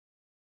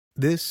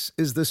This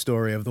is the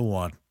story of the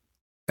one.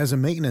 As a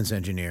maintenance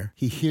engineer,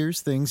 he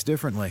hears things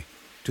differently.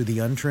 To the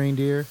untrained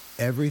ear,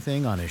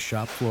 everything on his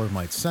shop floor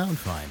might sound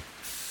fine,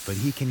 but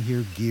he can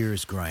hear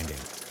gears grinding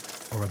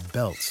or a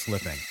belt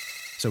slipping.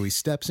 So he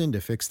steps in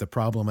to fix the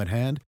problem at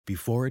hand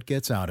before it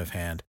gets out of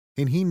hand.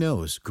 And he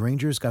knows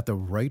Grainger's got the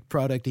right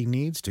product he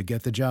needs to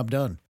get the job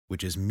done,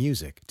 which is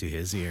music to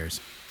his ears.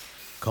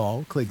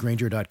 Call, click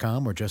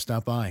Grainger.com, or just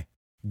stop by.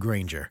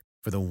 Grainger,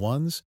 for the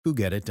ones who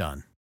get it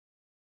done.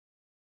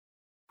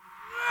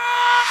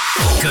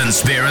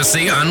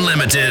 Conspiracy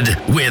Unlimited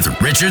with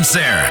Richard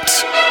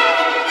Syrett.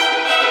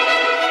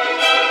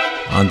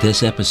 On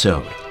this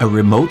episode, a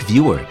remote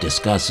viewer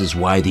discusses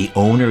why the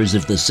owners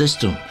of the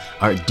system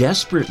are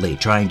desperately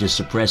trying to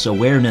suppress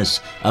awareness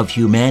of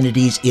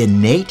humanity's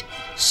innate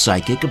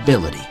psychic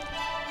ability.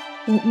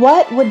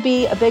 What would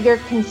be a bigger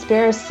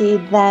conspiracy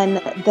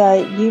than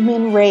the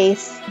human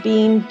race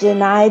being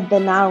denied the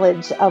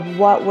knowledge of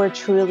what we're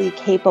truly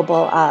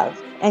capable of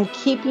and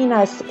keeping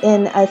us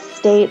in a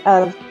state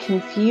of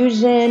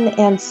confusion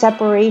and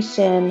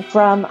separation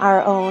from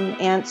our own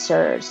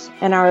answers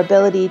and our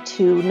ability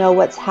to know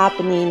what's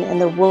happening in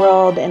the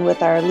world and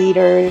with our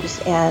leaders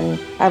and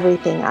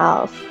everything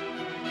else?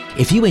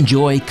 If you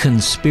enjoy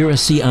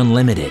Conspiracy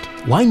Unlimited,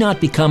 why not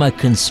become a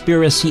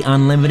Conspiracy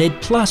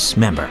Unlimited Plus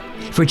member?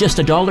 For just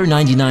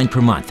 $1.99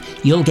 per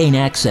month, you'll gain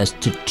access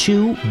to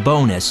 2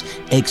 bonus,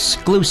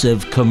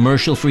 exclusive,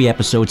 commercial-free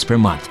episodes per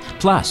month,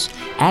 plus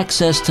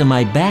access to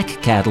my back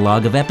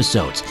catalog of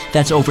episodes.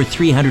 That's over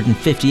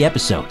 350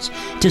 episodes.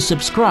 To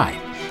subscribe,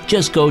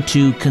 just go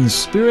to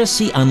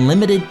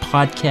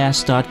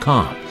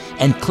conspiracyunlimitedpodcast.com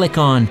and click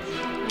on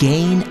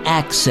Gain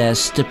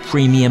Access to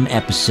Premium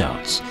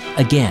Episodes.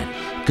 Again,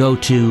 go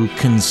to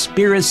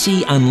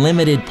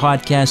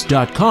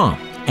conspiracyunlimitedpodcast.com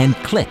and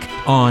click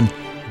on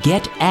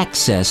Get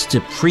Access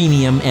to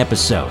Premium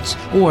Episodes,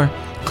 or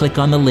click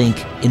on the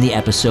link in the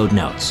episode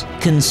notes.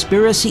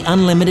 Conspiracy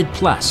Unlimited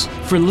Plus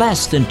for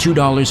less than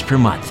 $2 per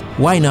month.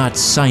 Why not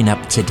sign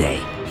up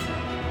today?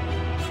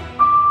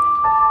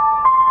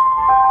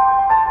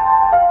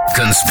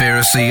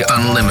 Conspiracy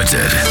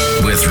Unlimited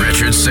with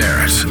Richard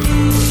Syrett.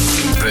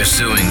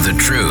 Pursuing the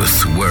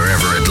truth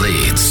wherever it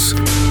leads.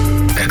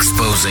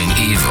 Exposing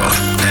evil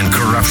and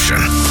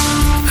corruption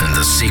and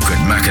the secret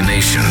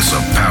machinations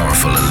of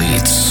powerful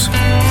elites.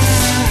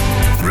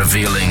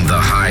 Revealing the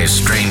high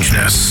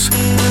strangeness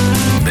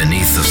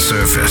beneath the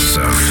surface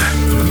of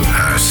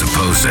our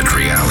supposed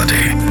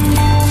reality.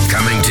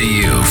 Coming to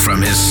you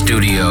from his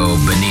studio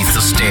beneath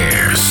the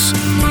stairs,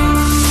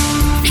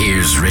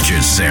 here's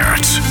Richard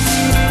Syrett.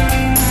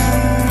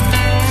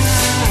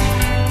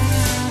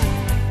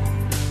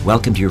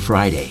 Welcome to your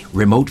Friday.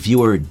 Remote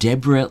viewer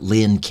Deborah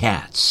Lynn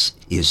Katz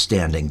is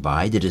standing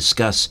by to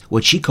discuss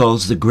what she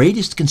calls the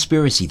greatest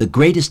conspiracy, the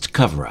greatest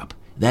cover-up.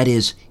 That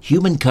is,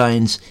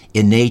 humankind's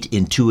innate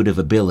intuitive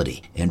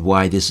ability, and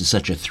why this is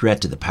such a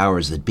threat to the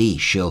powers that be.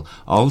 She'll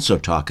also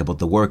talk about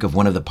the work of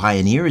one of the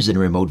pioneers in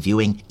remote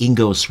viewing,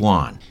 Ingo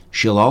Swann.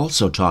 She'll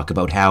also talk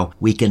about how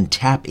we can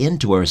tap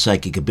into our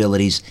psychic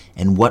abilities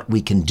and what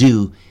we can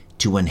do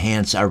to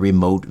enhance our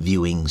remote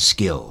viewing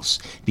skills.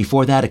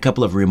 Before that, a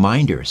couple of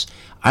reminders.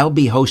 I'll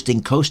be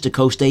hosting Coast to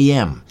Coast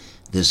AM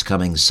this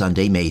coming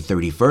Sunday, May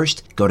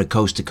 31st. Go to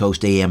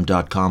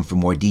coasttocoastam.com for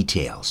more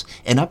details.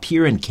 And up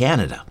here in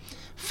Canada,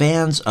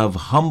 fans of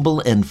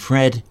Humble and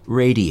Fred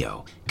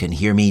Radio can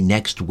hear me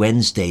next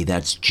Wednesday,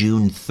 that's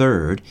June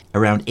 3rd,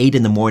 around 8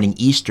 in the morning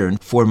Eastern,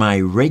 for my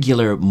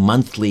regular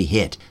monthly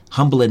hit.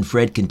 Humble and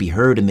Fred can be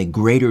heard in the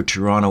Greater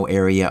Toronto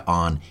area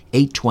on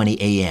 8:20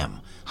 a.m.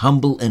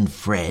 Humble and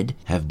Fred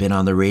have been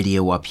on the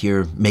radio up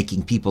here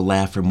making people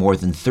laugh for more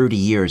than 30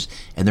 years,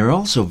 and they're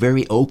also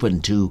very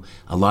open to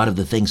a lot of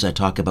the things I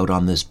talk about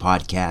on this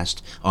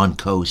podcast, on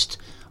Coast,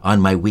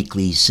 on my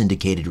weekly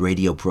syndicated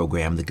radio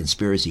program, The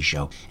Conspiracy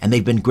Show. And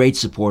they've been great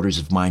supporters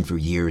of mine for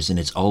years, and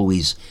it's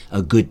always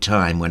a good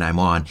time when I'm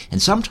on.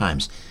 And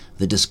sometimes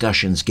the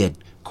discussions get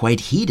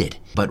quite heated,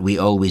 but we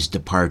always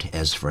depart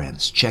as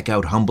friends. Check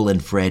out Humble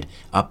and Fred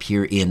up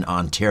here in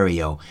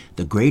Ontario,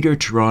 the Greater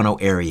Toronto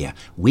area,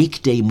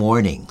 weekday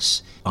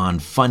mornings on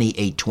Funny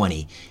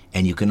 820.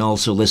 And you can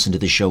also listen to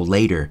the show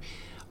later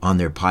on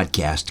their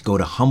podcast. Go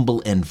to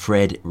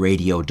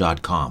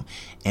humbleandfredradio.com.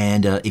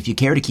 And if you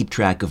care to keep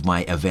track of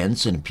my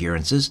events and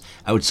appearances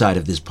outside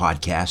of this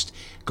podcast,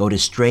 go to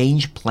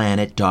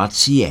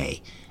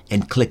strangeplanet.ca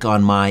and click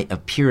on my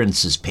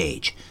appearances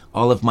page.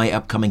 All of my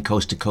upcoming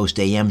Coast to Coast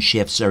AM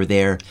shifts are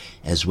there,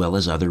 as well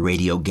as other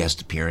radio guest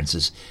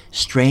appearances.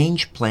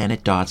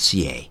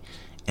 strangeplanet.ca.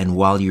 And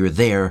while you're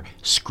there,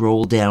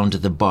 scroll down to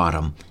the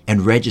bottom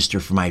and register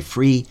for my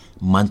free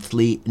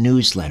monthly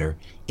newsletter,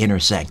 Inner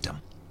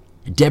Sanctum.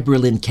 Deborah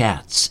Lynn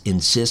Katz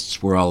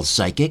insists we're all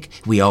psychic,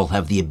 we all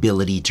have the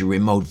ability to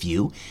remote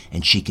view,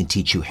 and she can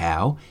teach you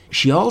how.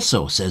 She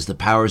also says the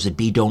powers that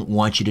be don't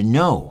want you to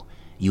know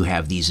you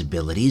have these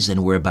abilities,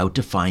 and we're about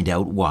to find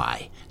out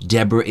why.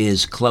 Deborah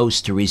is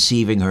close to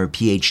receiving her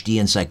PhD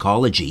in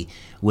psychology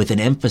with an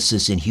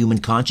emphasis in human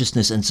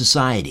consciousness and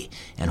society,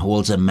 and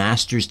holds a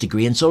master's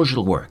degree in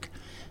social work.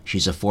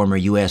 She's a former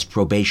U.S.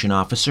 probation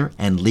officer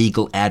and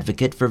legal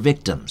advocate for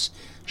victims.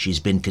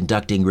 She's been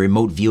conducting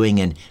remote viewing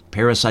and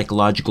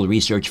parapsychological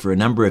research for a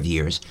number of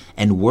years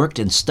and worked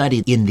and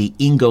studied in the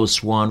Ingo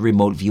Swann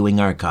Remote Viewing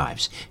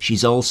Archives.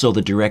 She's also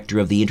the director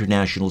of the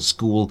International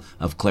School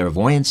of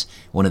Clairvoyance,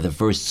 one of the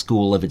first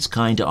school of its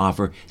kind to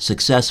offer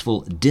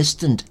successful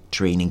distant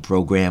training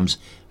programs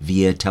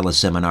via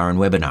teleseminar and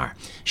webinar.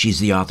 She's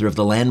the author of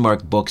the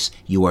landmark books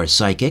You Are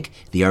Psychic,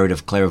 The Art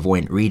of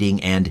Clairvoyant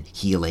Reading and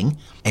Healing,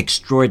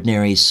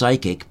 Extraordinary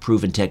Psychic,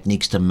 Proven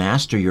Techniques to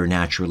Master Your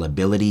Natural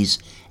Abilities,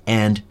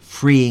 and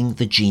Freeing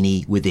the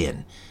Genie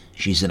Within.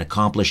 She's an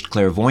accomplished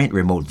clairvoyant,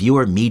 remote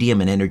viewer,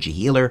 medium, and energy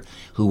healer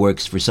who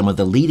works for some of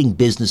the leading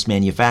business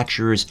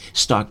manufacturers,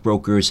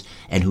 stockbrokers,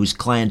 and whose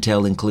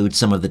clientele includes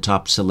some of the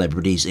top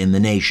celebrities in the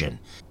nation.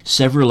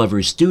 Several of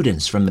her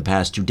students from the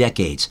past 2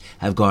 decades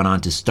have gone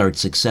on to start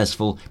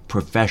successful,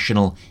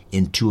 professional,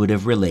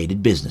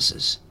 intuitive-related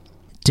businesses.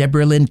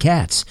 Deborah Lynn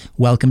Katz,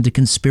 welcome to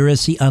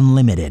Conspiracy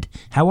Unlimited.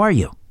 How are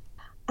you?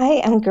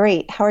 I am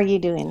great. How are you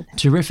doing?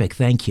 Terrific,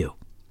 thank you.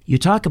 You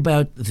talk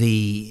about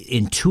the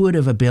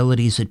intuitive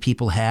abilities that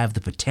people have,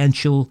 the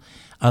potential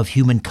of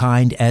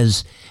humankind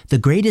as the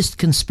greatest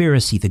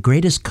conspiracy, the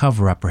greatest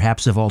cover-up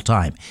perhaps of all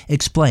time.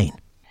 Explain.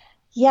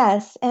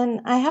 Yes, and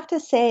I have to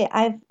say,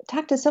 I've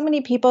talked to so many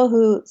people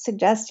who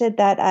suggested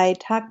that I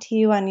talk to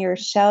you on your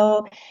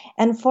show.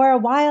 And for a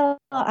while,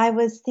 I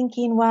was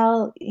thinking,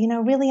 well,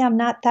 really, I'm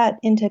not that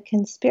into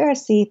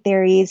conspiracy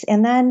theories.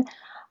 And then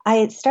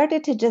I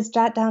started to just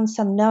jot down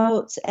some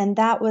notes, and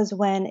that was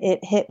when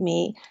it hit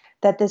me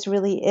that this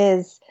really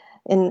is,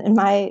 in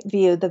my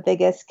view, the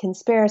biggest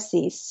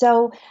conspiracy.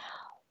 So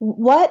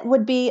what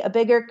would be a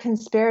bigger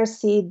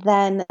conspiracy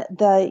than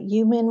the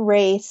human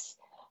race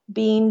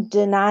being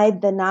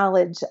denied the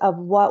knowledge of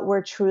what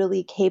we're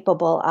truly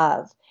capable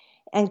of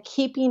and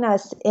keeping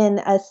us in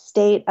a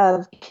state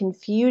of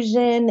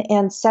confusion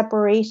and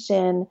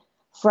separation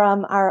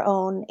from our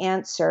own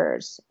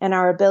answers and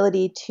our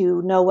ability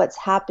to know what's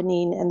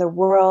happening in the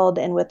world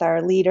and with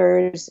our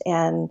leaders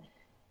and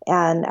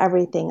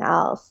everything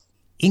else.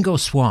 Ingo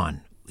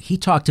Swann, he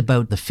talked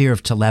about the fear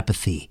of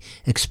telepathy.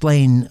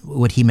 Explain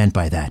what he meant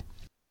by that.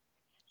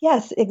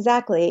 Yes,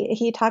 exactly.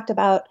 He talked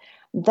about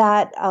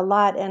that a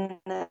lot, and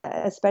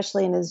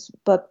especially in his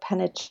book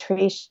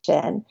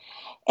Penetration.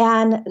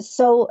 And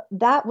so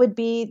that would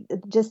be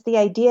just the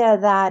idea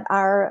that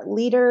our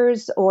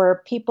leaders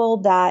or people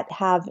that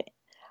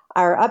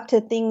are up to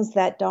things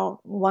that don't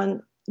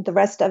want the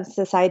rest of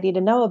society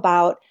to know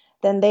about,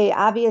 then they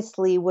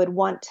obviously would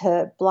want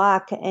to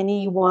block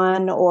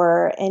anyone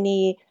or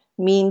any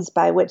means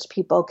by which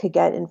people could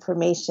get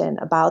information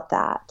about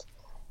that.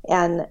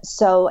 And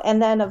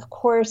then of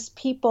course,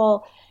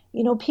 people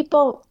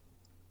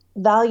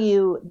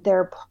value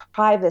their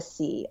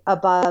privacy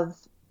above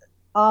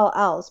all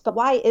else. But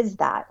why is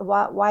that?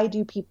 Why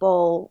do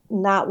people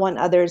not want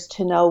others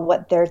to know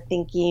what they're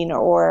thinking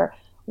or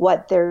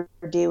what they're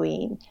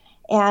doing?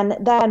 And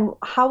then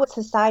how would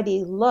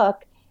society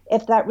look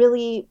if that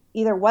really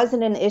either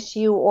wasn't an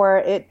issue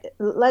or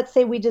let's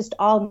say we just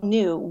all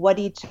knew what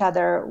each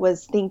other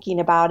was thinking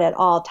about at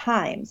all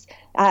times.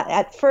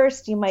 At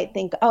first, you might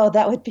think, oh,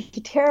 that would be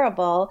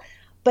terrible.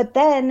 But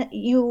then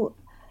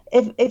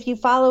if you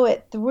follow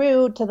it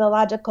through to the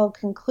logical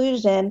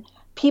conclusion,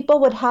 people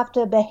would have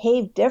to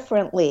behave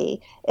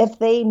differently if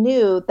they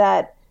knew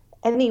that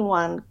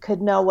anyone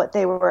could know what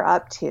they were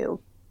up to.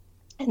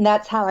 And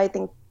that's how I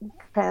think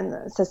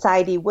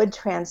society would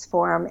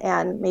transform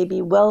and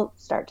maybe will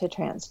start to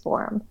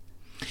transform.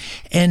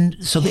 And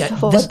so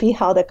people would be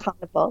held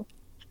accountable.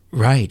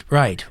 Right.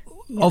 Yeah.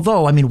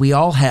 Although, we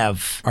all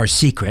have our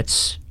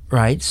secrets,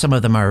 right? Some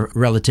of them are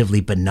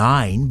relatively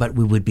benign, but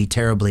we would be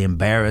terribly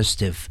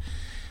embarrassed if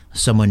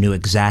someone knew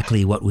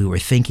exactly what we were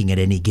thinking at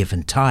any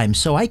given time.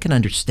 So I can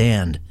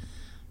understand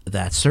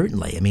that,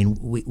 certainly.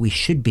 We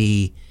should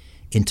be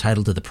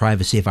entitled to the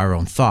privacy of our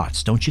own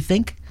thoughts, don't you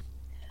think?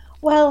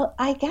 Well,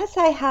 I guess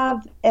I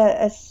have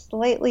a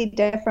slightly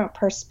different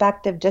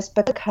perspective just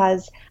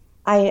because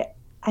I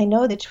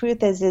know the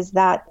truth is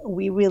that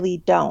we really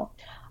don't.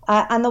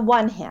 On the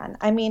one hand,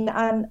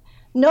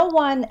 no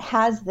one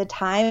has the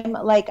time.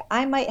 Like,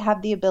 I might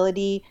have the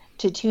ability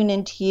to tune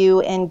into you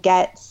and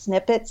get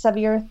snippets of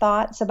your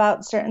thoughts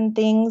about certain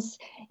things.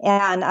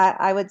 And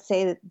I would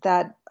say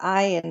that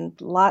I and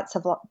lots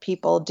of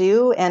people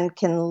do and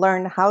can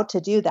learn how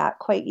to do that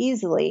quite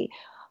easily.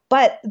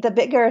 But the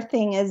bigger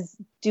thing is,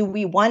 do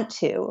we want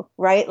to,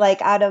 right?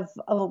 Like,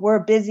 we're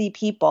busy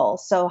people.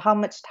 So how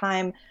much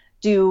time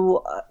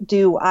do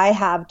I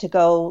have to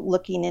go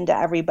looking into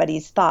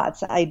everybody's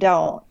thoughts? I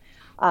don't.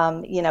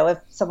 If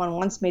someone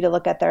wants me to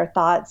look at their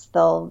thoughts,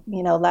 they'll,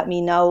 let me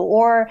know.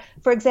 Or,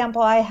 for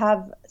example, I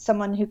have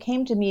someone who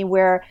came to me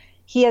where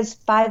he has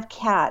 5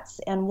 cats,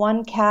 and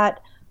one cat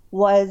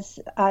was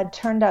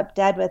turned up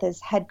dead with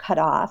his head cut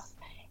off.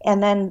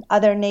 And then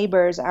other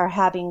neighbors are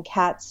having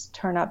cats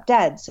turn up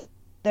dead. So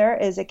there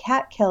is a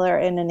cat killer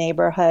in a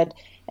neighborhood,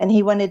 and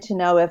he wanted to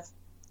know if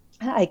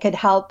I could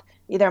help,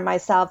 either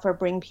myself or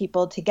bring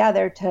people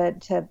together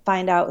to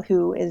find out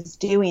who is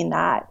doing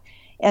that.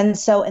 And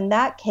so in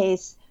that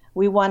case,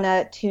 we want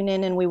to tune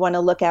in and we want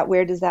to look at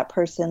where does that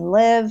person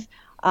live,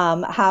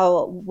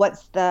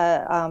 what's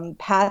the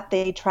path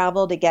they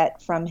travel to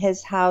get from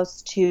his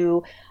house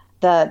to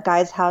the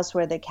guy's house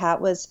where the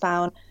cat was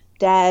found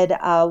dead.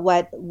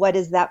 What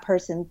is that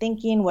person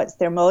thinking? What's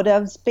their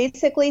motives?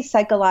 Basically,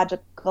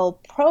 psychological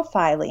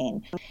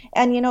profiling.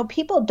 And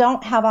people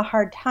don't have a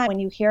hard time when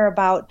you hear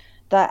about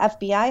the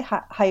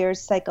FBI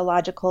hires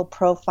psychological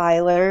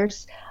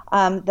profilers.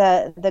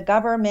 The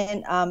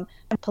government,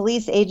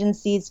 police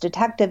agencies,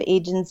 detective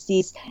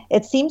agencies,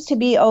 it seems to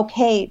be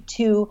okay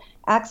to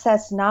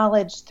access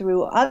knowledge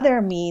through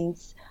other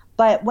means.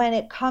 But when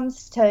it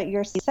comes to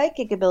your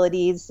psychic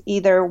abilities,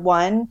 either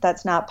one,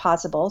 that's not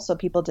possible, so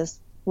people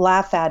just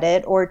laugh at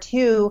it, or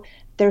two,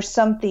 there's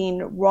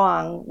something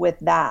wrong with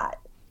that,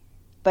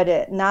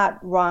 but not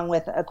wrong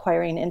with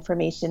acquiring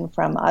information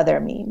from other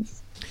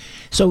means.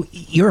 So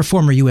you're a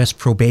former U.S.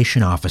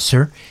 probation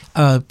officer.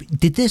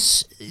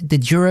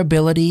 Did your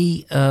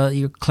ability,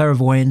 your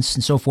clairvoyance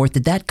and so forth,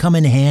 did that come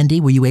in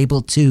handy? Were you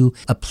able to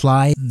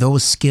apply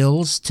those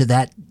skills to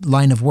that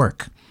line of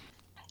work?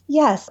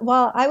 Yes.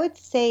 Well, I would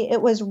say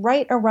it was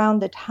right around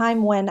the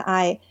time when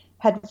I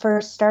had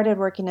first started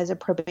working as a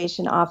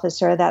probation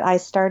officer that I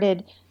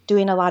started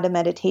doing a lot of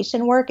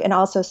meditation work and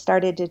also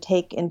started to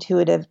take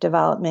intuitive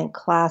development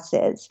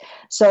classes.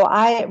 So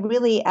I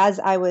really, as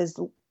I was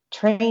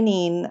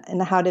training in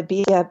how to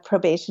be a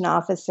probation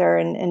officer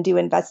and do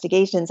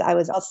investigations, I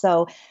was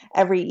also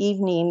every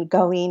evening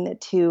going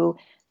to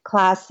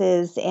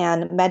classes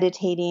and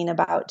meditating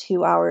about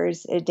 2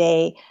 hours a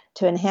day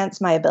to enhance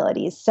my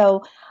abilities.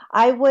 So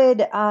I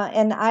would,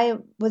 and I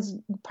was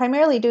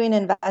primarily doing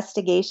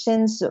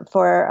investigations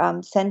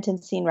for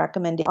sentencing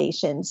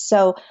recommendations.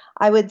 So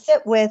I would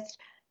sit with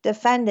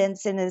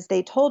defendants, and as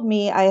they told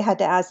me, I had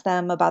to ask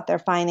them about their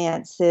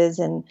finances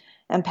and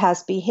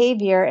past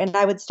behavior, and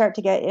I would start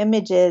to get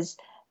images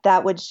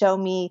that would show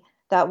me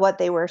that what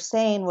they were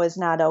saying was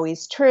not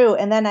always true.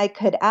 And then I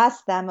could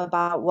ask them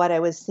about what I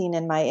was seeing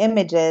in my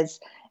images.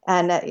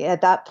 And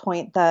at that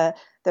point, their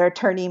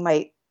attorney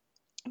might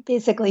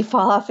basically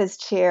fall off his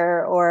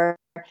chair, or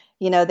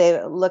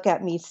they look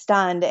at me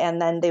stunned,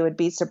 and then they would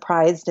be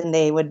surprised and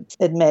they would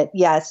admit,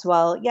 yes,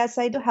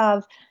 I do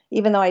have,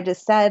 even though I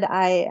just said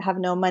I have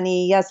no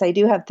money, yes, I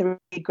do have 3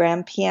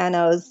 grand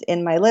pianos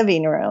in my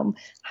living room.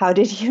 How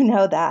did you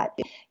know that?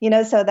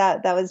 So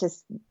that was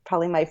just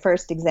probably my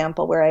first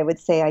example where I would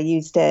say I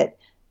used it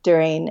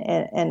during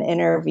an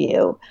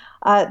interview.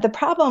 The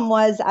problem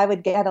was I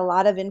would get a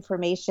lot of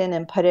information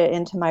and put it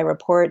into my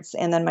reports,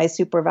 and then my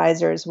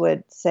supervisors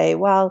would say,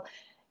 well,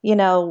 we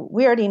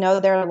already know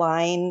they're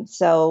lying.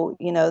 So,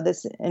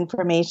 this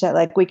information,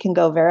 like, we can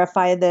go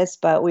verify this,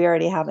 but we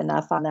already have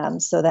enough on them.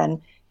 So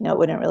then, it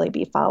wouldn't really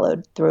be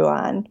followed through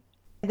on.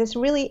 This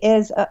really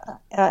is a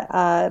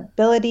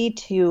ability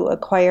to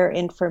acquire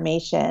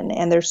information,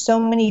 and there's so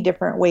many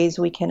different ways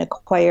we can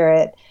acquire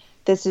it.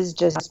 This is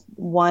just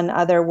one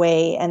other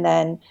way. And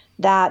then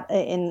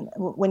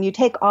when you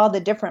take all the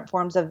different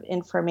forms of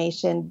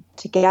information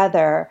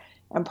together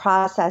and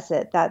process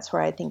it, that's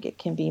where I think it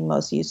can be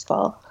most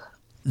useful.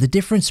 The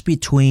difference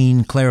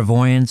between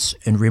clairvoyance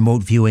and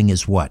remote viewing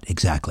is what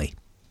exactly?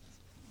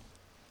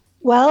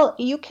 Well,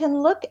 you can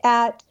look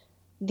at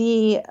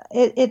you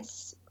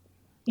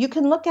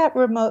can look at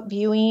remote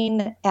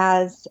viewing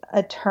as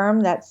a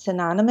term that's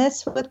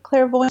synonymous with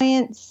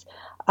clairvoyance,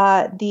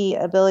 the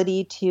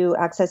ability to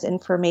access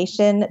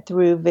information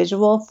through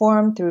visual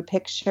form, through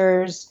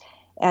pictures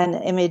and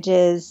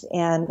images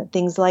and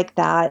things like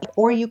that.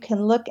 Or you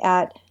can look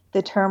at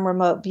the term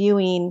remote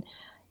viewing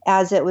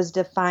as it was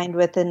defined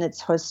within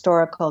its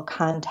historical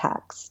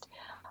context,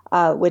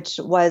 which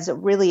was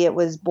really, it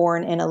was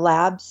born in a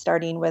lab,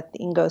 starting with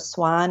Ingo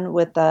Swann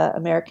with the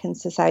American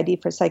Society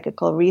for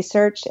Psychical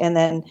Research, and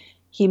then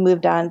he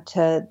moved on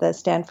to the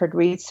Stanford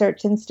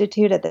Research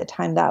Institute at the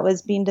time that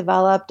was being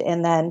developed,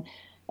 and then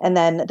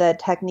the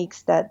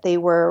techniques that they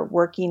were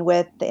working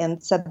with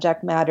and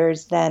subject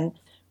matters then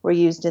were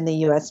used in the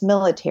U.S.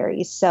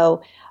 military.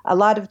 So a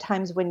lot of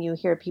times when you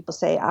hear people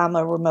say, I'm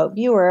a remote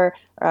viewer,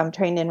 or I'm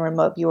trained in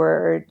remote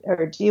viewer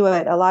or do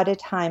it, a lot of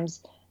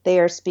times they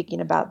are speaking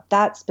about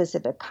that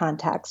specific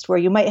context, where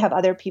you might have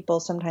other people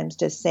sometimes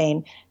just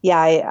saying, yeah,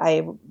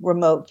 I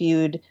remote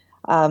viewed,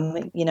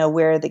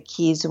 where the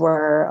keys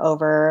were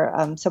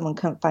over, someone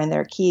couldn't find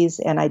their keys,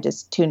 and I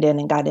just tuned in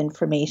and got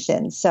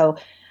information. So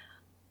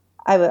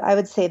I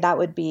would say that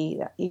would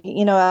be,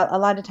 a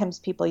lot of times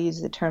people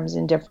use the terms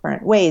in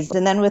different ways.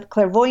 And then with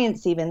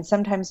clairvoyance, even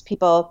sometimes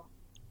people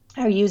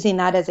are using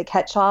that as a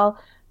catch-all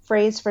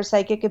phrase for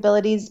psychic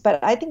abilities,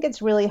 but I think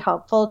it's really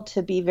helpful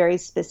to be very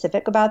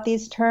specific about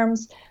these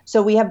terms.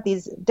 So we have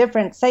these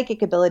different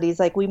psychic abilities,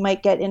 like we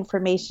might get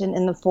information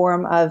in the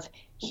form of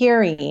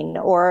hearing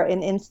or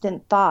an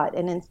instant thought,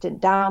 an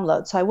instant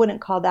download. So I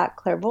wouldn't call that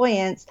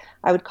clairvoyance.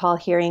 I would call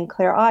hearing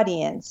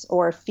clairaudience,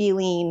 or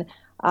feeling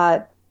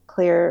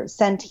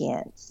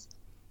clairsentience.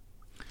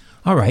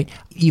 All right.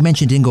 You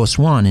mentioned Ingo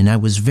Swann, and I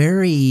was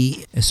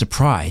very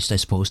surprised, I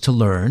suppose, to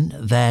learn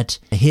that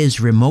his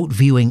remote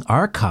viewing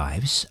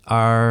archives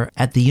are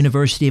at the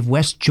University of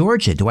West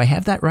Georgia. Do I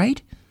have that right?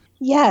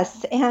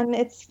 Yes, and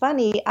it's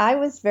funny. I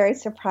was very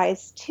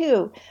surprised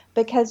too,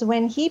 because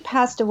when he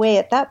passed away,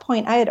 at that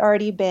point, I had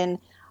already been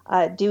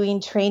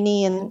doing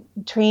training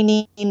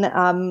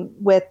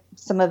with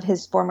some of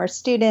his former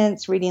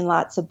students, reading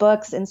lots of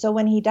books. And so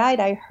when he died,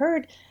 I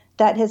heard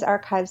that his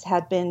archives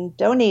had been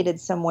donated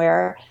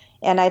somewhere.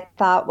 And I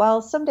thought, well,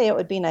 someday it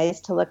would be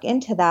nice to look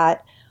into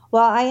that.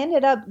 Well, I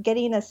ended up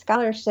getting a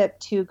scholarship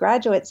to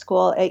graduate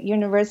school at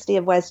University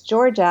of West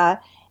Georgia,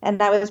 and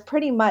I was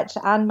pretty much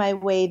on my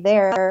way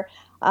there,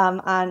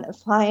 on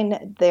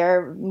flying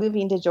there,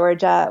 moving to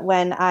Georgia,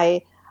 when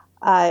I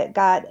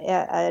got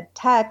a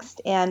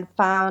text and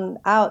found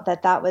out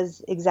that that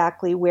was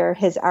exactly where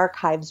his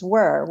archives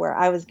were, where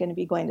I was going to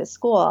be going to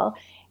school.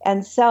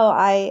 And so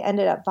I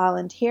ended up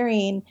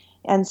volunteering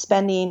and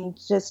spending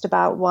just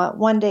about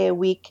one day a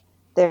week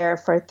there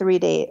for 3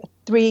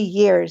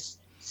 years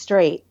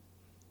straight.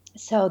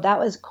 So that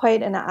was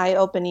quite an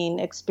eye-opening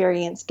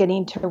experience,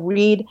 getting to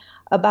read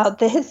about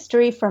the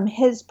history from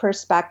his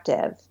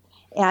perspective.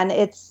 And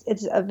it's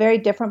a very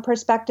different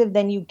perspective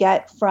than you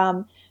get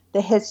from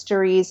the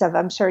histories of,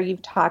 I'm sure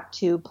you've talked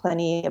to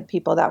plenty of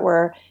people that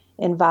were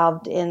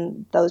involved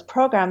in those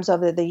programs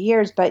over the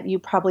years, but you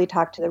probably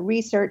talked to the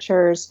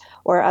researchers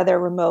or other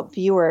remote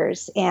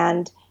viewers.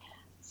 And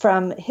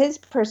from his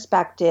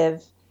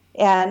perspective,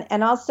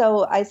 and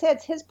also I say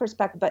it's his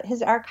perspective, but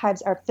his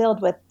archives are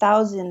filled with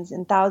thousands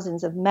and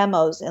thousands of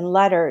memos and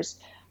letters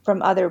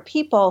from other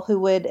people who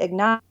would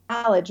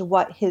acknowledge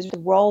what his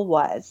role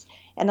was.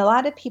 And a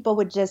lot of people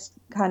would just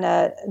kind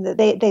of,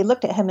 they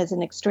looked at him as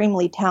an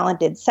extremely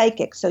talented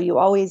psychic. So you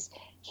always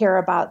hear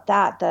about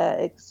that, the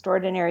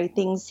extraordinary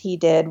things he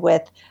did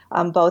with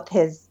both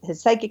his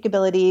psychic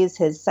abilities,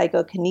 his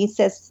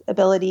psychokinesis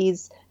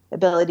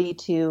ability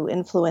to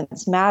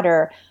influence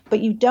matter. But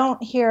you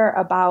don't hear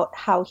about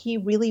how he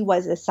really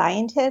was a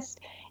scientist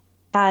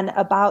and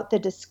about the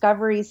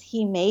discoveries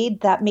he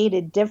made that made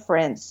a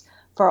difference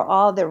for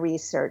all the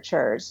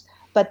researchers.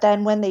 But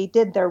then when they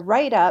did their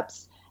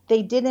write-ups,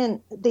 they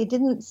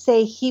didn't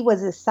say he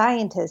was a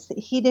scientist.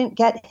 He didn't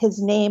get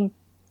his name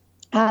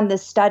on the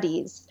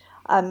studies.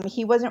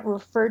 He wasn't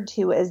referred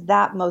to as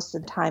that most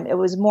of the time. It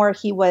was more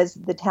he was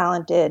the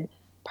talented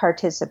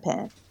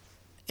participant.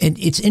 And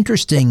it's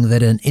interesting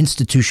that an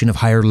institution of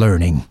higher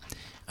learning,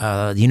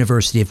 the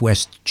University of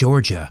West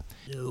Georgia,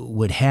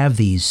 would have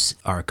these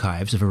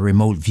archives of a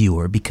remote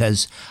viewer,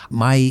 because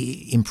my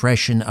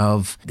impression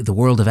of the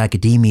world of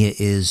academia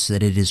is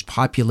that it is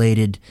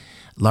populated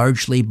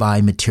largely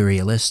by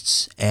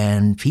materialists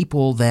and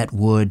people that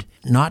would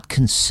not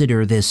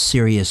consider this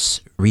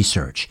serious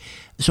research.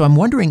 So I'm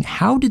wondering,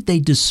 how did they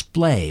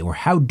display, or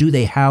how do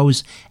they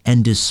house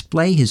and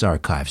display his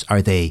archives?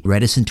 Are they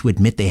reticent to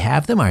admit they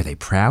have them? Are they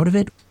proud of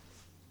it?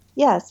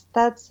 Yes,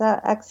 that's an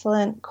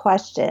excellent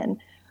question.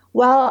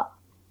 Well,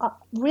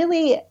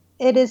 really,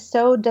 it is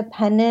so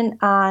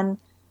dependent on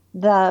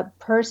the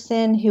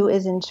person who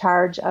is in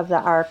charge of the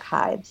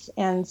archives.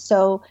 And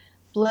so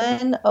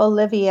Blynn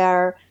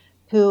Olivier,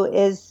 who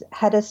is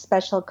head of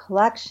special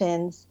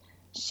collections,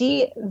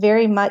 she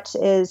very much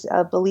is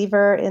a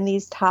believer in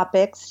these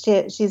topics.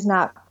 She's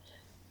not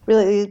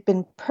really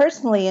been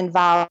personally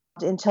involved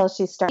until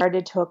she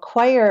started to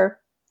acquire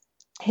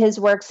his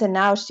works, and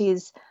now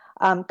she's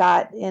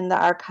got in the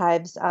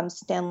archives.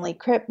 Stanley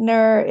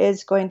Krippner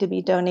is going to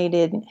be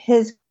donating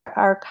his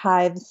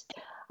archives.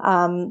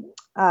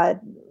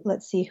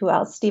 Let's see who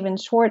else. Stephen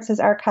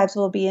Schwartz's archives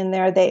will be in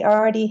there. They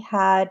already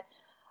had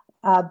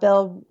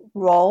Bill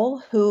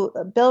Roll,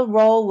 Bill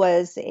Roll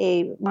was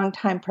a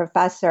longtime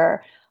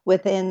professor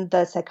within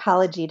the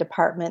psychology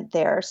department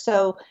there.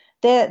 So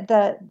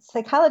the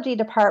psychology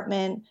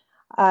department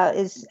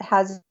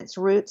has its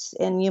roots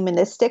in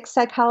humanistic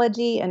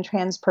psychology and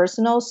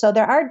transpersonal. So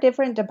there are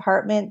different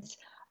departments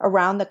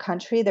around the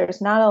country.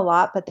 There's not a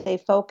lot, but they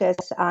focus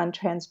on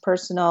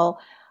transpersonal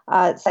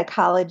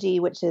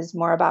psychology, which is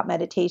more about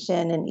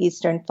meditation and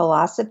Eastern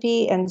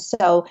philosophy. And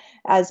so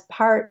as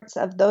parts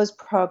of those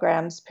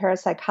programs,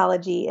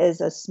 parapsychology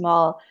is a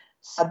small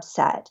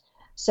subset.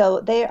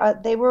 So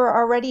they were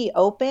already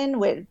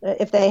open.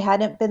 If they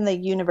hadn't been, the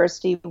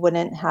university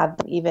wouldn't have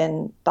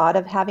even thought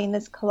of having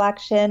this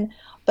collection.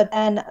 But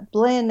then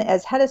Blynn,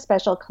 as head of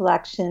special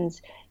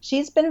collections,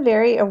 she's been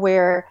very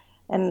aware,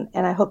 and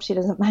I hope she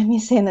doesn't mind me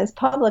saying this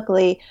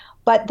publicly,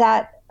 but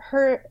that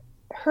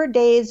her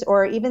days,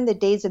 or even the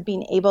days of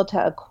being able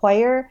to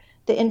acquire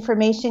the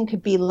information,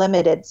 could be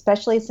limited,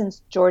 especially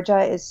since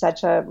Georgia is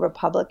such a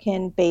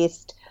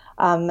Republican-based,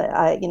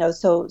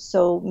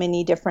 so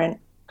many different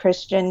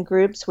Christian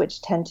groups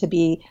which tend to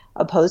be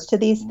opposed to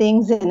these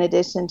things, in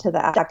addition to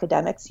the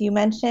academics you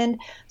mentioned.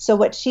 So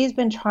what she's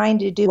been trying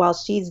to do while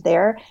she's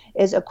there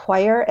is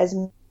acquire as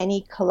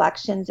many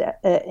collections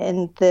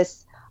in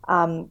this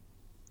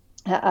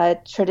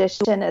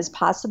tradition as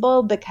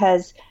possible,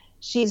 because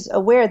she's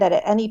aware that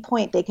at any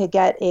point they could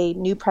get a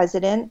new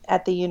president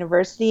at the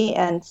university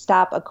and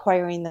stop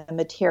acquiring the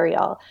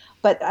material.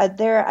 But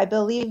I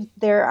believe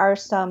there are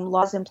some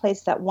laws in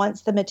place that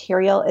once the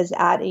material is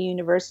at a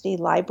university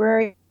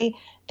library,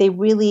 they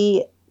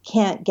really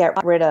can't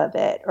get rid of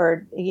it.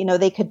 Or,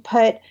 they could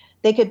put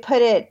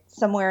it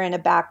somewhere in a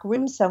back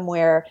room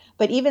somewhere,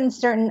 but even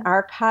certain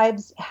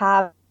archives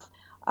have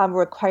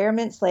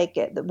requirements like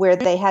where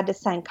they had to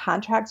sign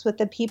contracts with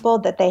the people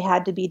that they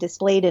had to be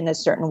displayed in a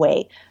certain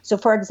way. So,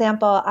 for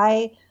example,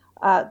 I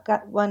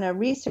won a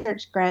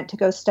research grant to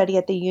go study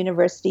at the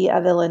University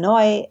of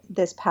Illinois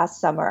this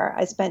past summer.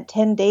 I spent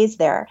 10 days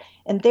there,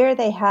 and there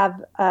they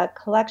have a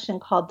collection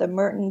called the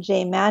Merton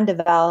J.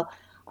 Mandeville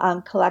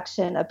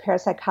collection of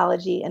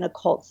parapsychology and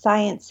occult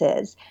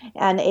sciences.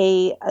 And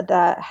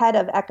the head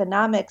of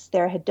economics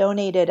there had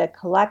donated a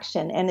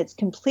collection, and it's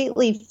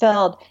completely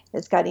filled.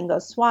 It's got Ingo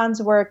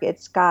Swann's work.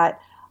 It's got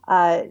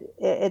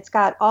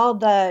all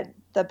the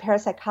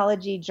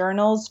parapsychology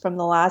journals from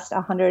the last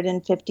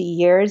 150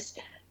 years,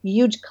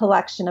 huge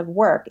collection of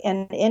work.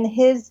 And in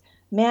his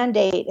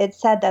mandate, it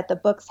said that the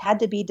books had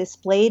to be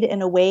displayed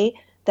in a way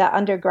that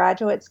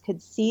undergraduates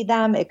could see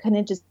them. It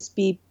couldn't just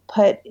be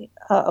put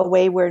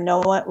away where no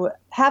one.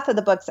 Half of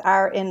the books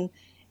are in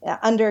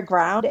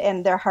underground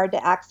and they're hard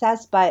to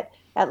access, but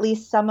at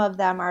least some of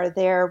them are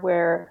there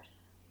where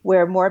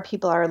more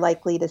people are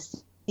likely to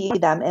see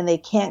them, and they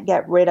can't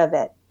get rid of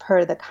it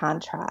per the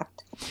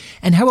contract.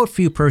 And how about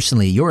for you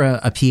personally? You're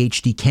a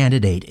PhD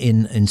candidate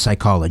in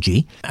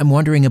psychology. I'm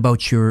wondering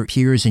about your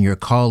peers and your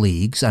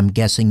colleagues. I'm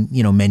guessing,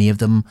 many of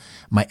them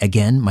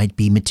might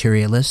be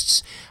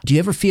materialists. Do you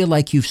ever feel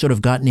like you've sort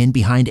of gotten in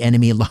behind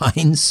enemy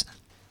lines?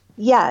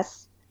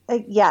 Yes.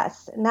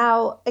 Yes.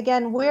 Now,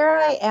 again, where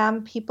I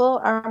am, people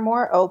are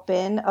more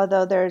open,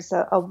 although there's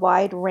a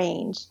wide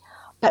range.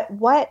 But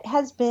what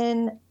has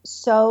been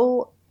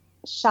so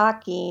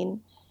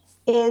shocking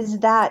is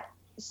that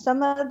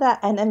some of the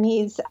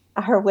enemies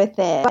are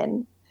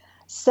within.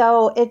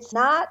 So it's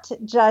not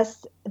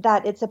just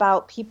that it's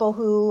about people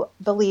who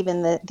believe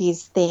in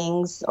these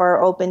things or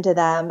are open to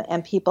them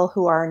and people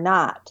who are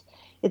not.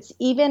 It's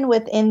even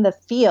within the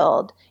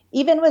field,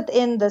 even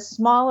within the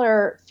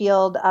smaller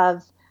field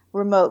of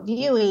remote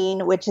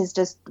viewing, which is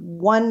just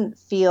one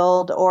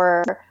field,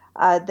 or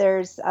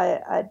there's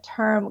a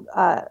term,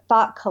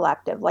 thought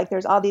collective. Like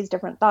there's all these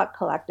different thought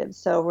collectives.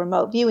 So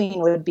remote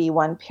viewing would be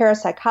one,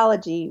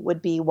 parapsychology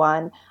would be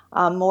one,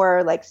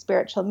 more like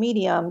spiritual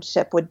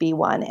mediumship would be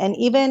one. And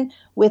even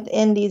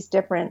within these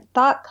different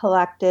thought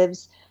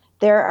collectives,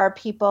 there are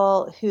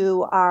people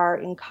who are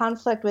in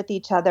conflict with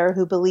each other,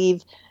 who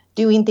believe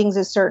doing things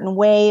a certain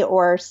way,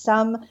 or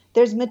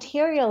there's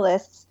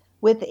materialists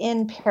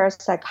within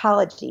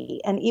parapsychology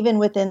and even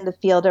within the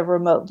field of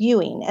remote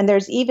viewing. And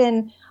there's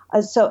even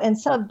and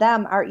some of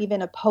them are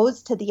even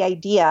opposed to the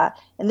idea.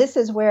 And this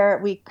is where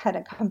we kind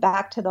of come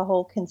back to the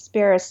whole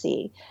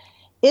conspiracy.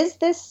 Is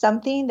this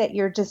something that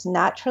you're just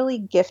naturally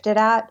gifted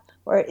at,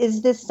 or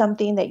is this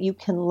something that you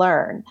can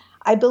learn?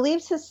 I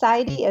believe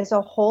society as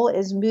a whole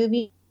is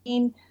moving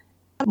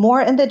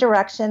more in the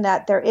direction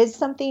that there is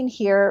something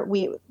here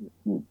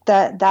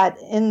that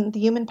in the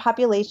human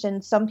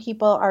population, some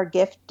people are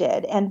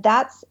gifted, and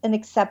that's an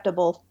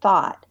acceptable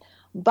thought.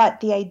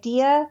 But the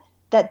idea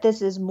that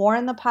this is more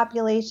in the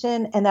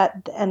population and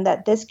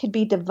that this could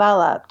be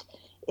developed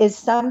is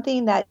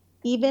something that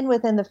even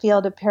within the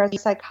field of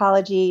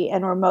parapsychology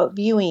and remote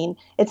viewing,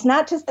 it's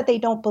not just that they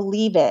don't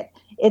believe it,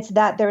 it's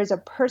that there is a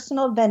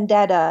personal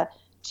vendetta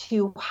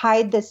to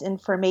hide this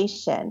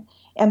information.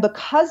 And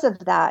because of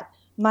that,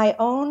 my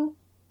own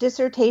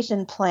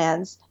dissertation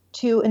plans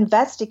to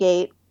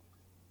investigate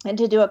and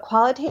to do a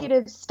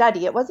qualitative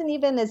study. It wasn't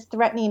even as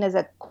threatening as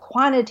a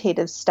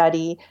quantitative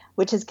study,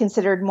 which is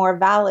considered more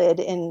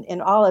valid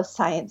in all of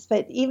science,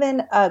 but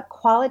even a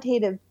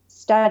qualitative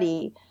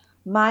study,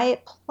 my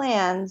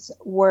plans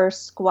were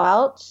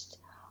squelched.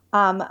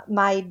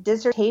 My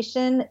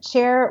dissertation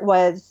chair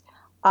was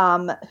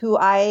who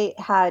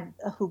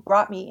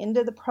brought me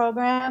into the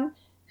program,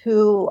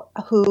 who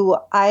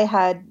I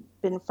had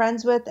been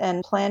friends with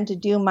and planned to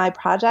do my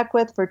project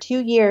with for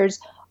 2 years,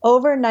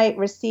 overnight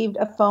received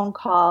a phone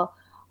call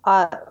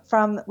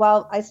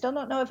I still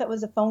don't know if it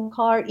was a phone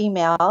call or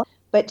email,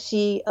 but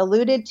she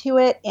alluded to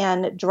it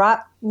and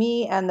dropped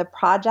me and the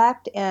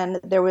project. And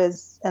the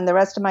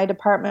rest of my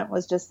department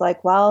was just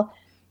like, well,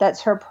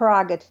 that's her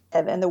prerogative.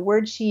 And the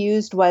word she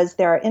used was,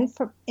 there are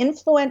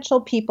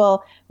influential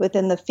people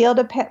within the field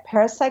of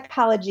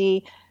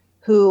parapsychology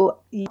who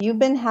you've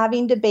been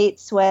having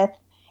debates with,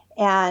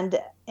 and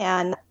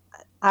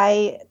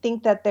I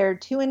think that they're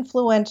too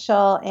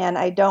influential, and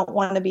I don't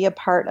want to be a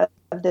part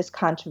of this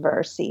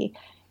controversy.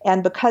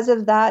 And because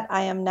of that,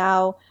 I am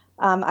now,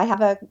 I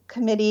have a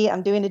committee,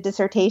 I'm doing a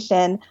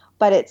dissertation,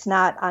 but it's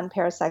not on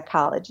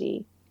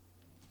parapsychology.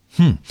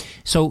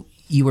 So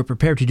you were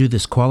prepared to do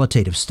this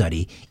qualitative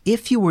study.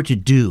 If you were to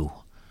do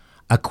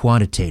a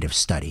quantitative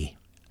study,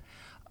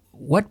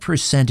 what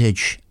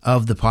percentage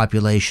of the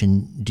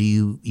population do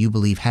you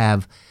believe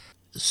have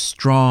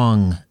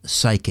strong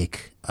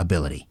psychic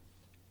ability?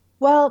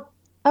 Well,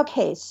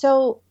 okay.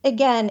 So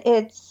again,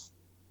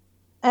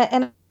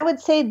 and I would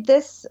say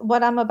this,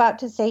 what I'm about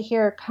to say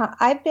here,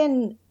 I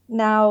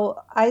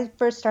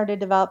first started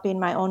developing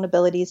my own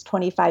abilities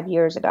 25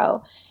 years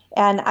ago.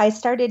 And I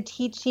started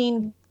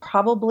teaching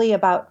probably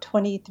about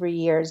 23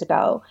 years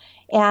ago.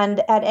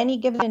 And at any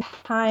given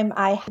time,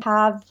 I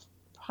have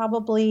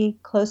probably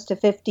close to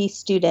 50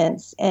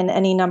 students in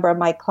any number of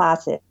my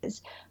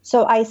classes.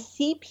 So I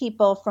see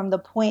people from the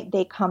point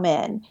they come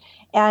in.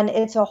 And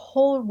it's a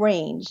whole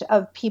range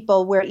of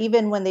people where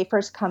even when they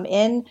first come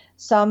in,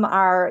 some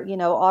are,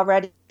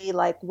 already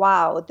like,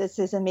 wow, this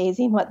is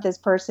amazing what this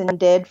person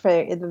did for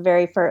the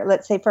very first,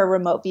 let's say for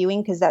remote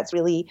viewing, because that's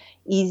really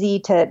easy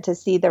to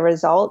see the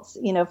results,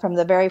 from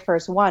the very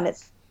first one.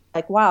 It's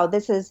like, wow,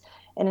 this is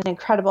an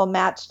incredible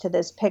match to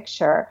this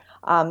picture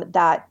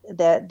that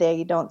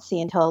they don't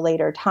see until a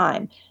later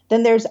time.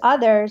 Then there's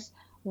others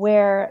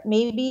where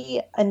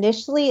maybe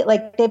initially,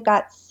 like they've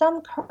got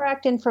some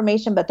correct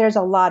information, but there's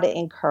a lot of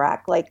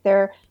incorrect, like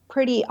they're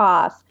pretty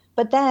off.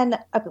 But then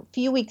a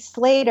few weeks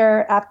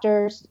later,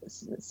 after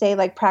say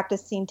like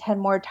practicing 10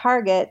 more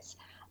targets,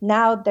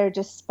 now they're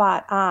just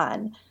spot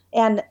on.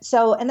 And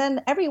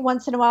then every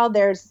once in a while,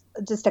 there's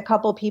just a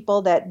couple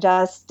people that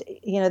just,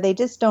 they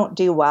just don't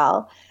do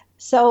well.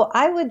 So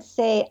I would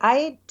say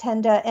I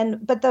tend to,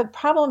 but the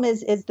problem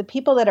is the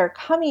people that are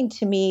coming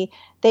to me,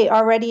 they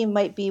already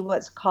might be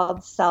what's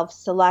called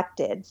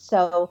self-selected.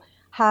 So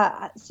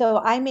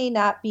I may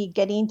not be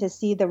getting to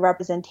see the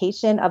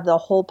representation of the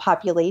whole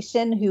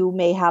population who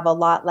may have a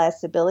lot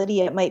less ability.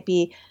 It might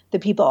be the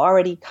people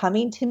already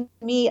coming to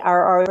me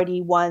are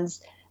already ones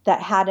that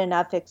had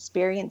enough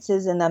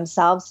experiences in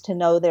themselves to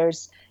know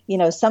there's,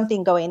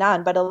 something going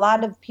on. But a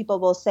lot of people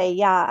will say,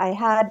 yeah, I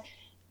had,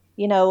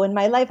 in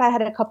my life, I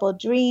had a couple of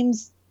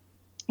dreams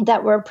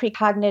that were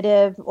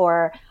precognitive,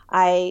 or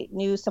I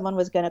knew someone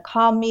was going to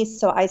call me.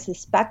 So I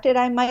suspected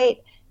I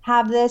might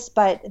have this,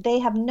 but they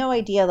have no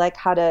idea like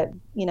how to,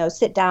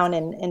 sit down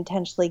and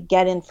intentionally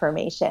get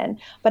information.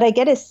 But I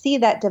get to see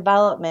that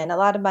development. A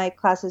lot of my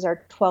classes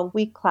are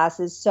 12-week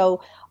classes.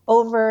 So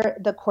over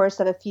the course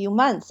of a few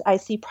months, I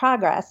see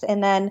progress.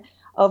 And then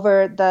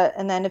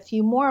a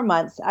few more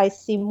months, I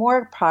see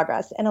more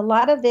progress. And a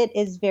lot of it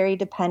is very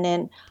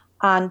dependent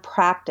on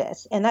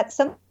practice. And that's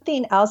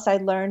something else I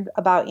learned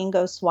about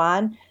Ingo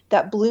Swann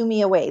that blew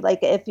me away. Like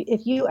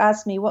if you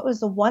ask me what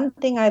was the one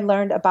thing I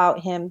learned about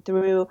him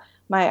through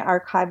my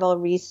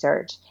archival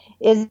research,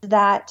 is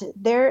that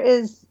there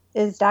is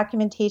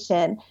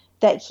documentation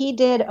that he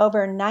did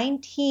over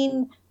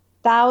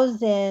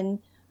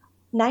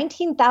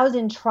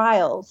 19,000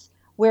 trials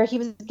where he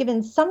was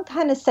given some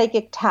kind of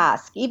psychic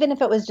task, even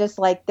if it was just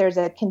like there's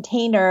a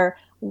container,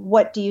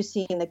 what do you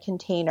see in the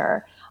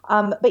container?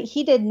 But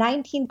he did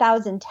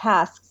 19,000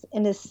 tasks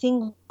in a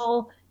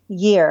single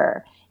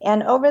year.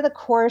 And over the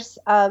course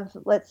of,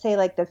 let's say,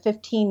 like the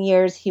 15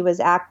 years he was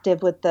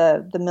active with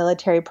the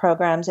military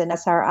programs and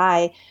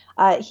SRI,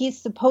 he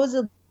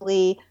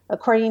supposedly,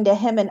 according to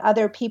him and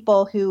other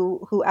people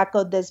who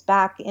echoed this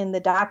back in the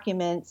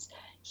documents,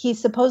 he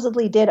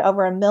supposedly did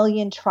over 1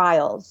 million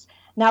trials.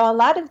 Now, a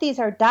lot of these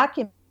are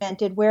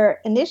documented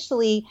where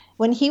initially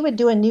when he would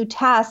do a new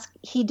task,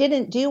 he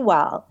didn't do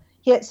well.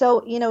 So,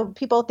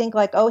 people think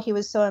like, oh, he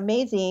was so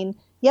amazing.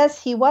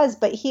 Yes, he was,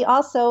 but he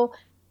also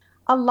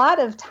a lot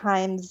of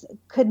times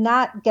could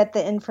not get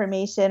the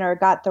information or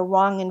got the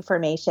wrong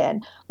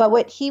information. But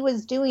what he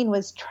was doing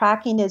was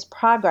tracking his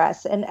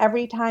progress. And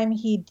every time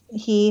he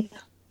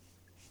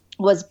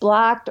was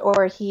blocked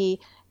or he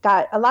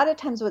got, a lot of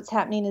times what's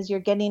happening is you're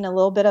getting a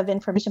little bit of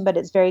information, but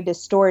it's very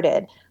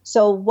distorted.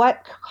 So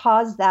what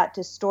caused that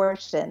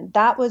distortion?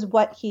 That was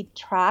what he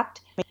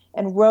tracked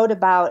and wrote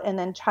about and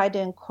then tried to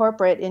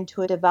incorporate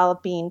into a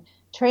developing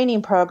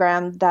training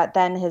program that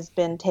then has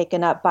been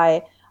taken up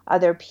by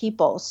other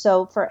people.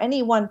 So for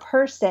any one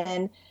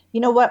person,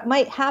 what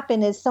might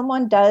happen is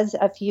someone does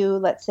a few,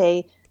 let's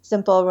say,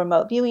 simple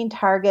remote viewing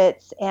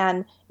targets.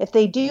 And if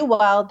they do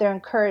well, they're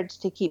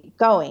encouraged to keep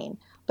going.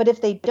 But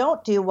if they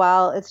don't do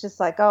well, it's just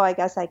like, oh, I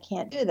guess I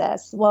can't do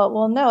this.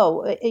 Well,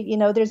 no,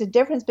 there's a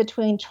difference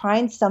between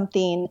trying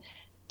something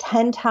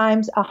 10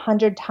 times,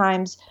 100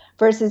 times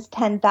versus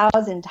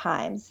 10,000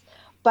 times.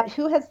 But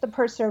who has the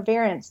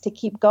perseverance to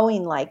keep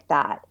going like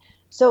that?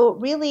 So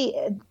really,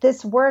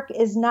 this work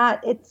is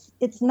not,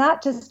 it's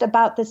not just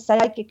about the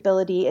psychic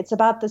ability, it's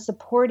about the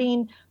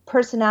supporting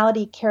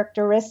personality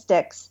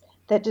characteristics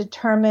that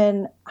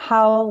determine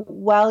how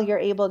well you're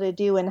able to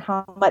do and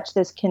how much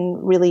this can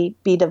really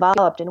be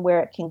developed and where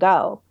it can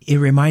go. It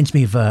reminds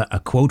me of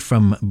a quote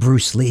from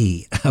Bruce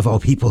Lee, of all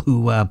people,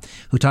 who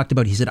talked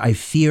about, he said, "I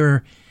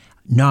fear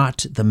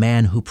not the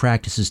man who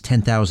practices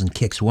 10,000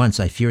 kicks once,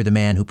 I fear the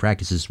man who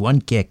practices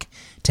one kick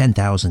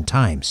 10,000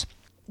 times."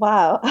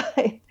 Wow.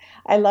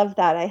 I love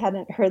that. I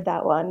hadn't heard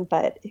that one,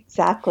 but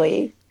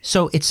exactly.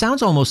 So it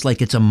sounds almost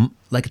like it's a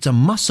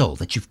muscle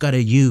that you've got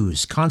to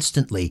use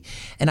constantly.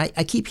 And I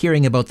keep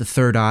hearing about the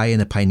third eye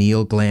and the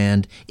pineal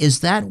gland.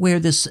 Is that where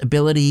this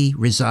ability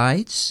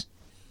resides?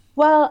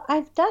 Well,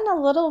 I've done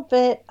a little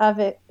bit of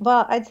it.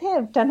 Well, I'd say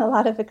I've done a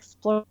lot of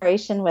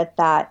exploration with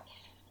that.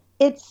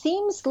 It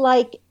seems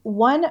like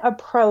one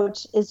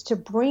approach is to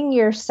bring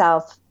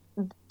yourself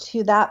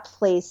to that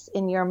place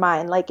in your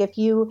mind. Like if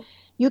you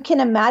can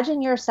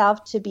imagine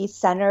yourself to be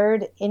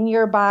centered in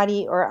your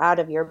body or out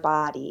of your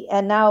body.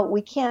 And now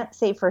we can't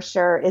say for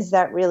sure is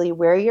that really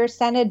where you're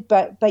centered,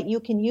 but you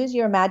can use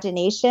your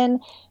imagination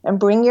and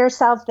bring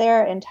yourself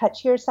there and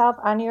touch yourself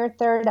on your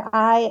third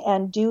eye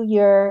and do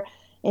your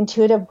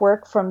intuitive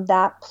work from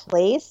that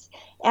place.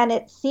 And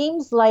it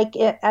seems like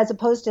it, as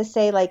opposed to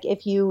say like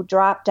if you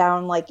drop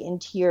down like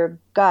into your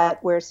gut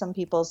where some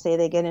people say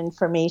they get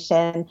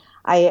information,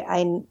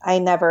 I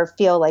never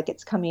feel like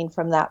it's coming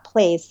from that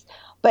place.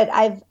 But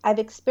I've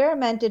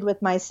experimented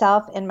with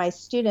myself and my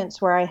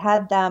students where I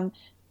had them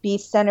be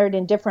centered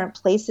in different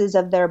places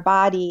of their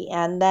body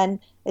and then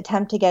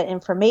attempt to get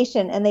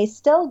information, and they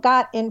still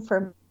got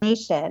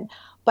information,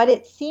 but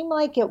it seemed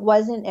like it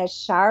wasn't as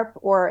sharp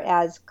or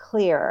as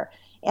clear.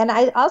 And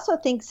I also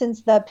think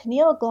since the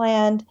pineal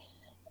gland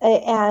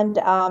and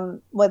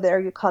whether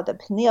you call it the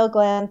pineal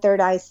gland,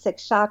 third eye,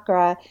 sixth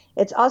chakra,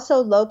 it's also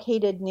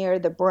located near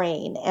the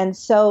brain. And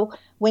so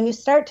when you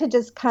start to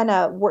just kind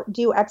of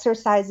do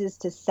exercises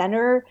to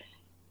center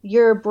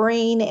your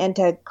brain and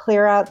to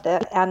clear out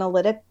the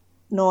analytic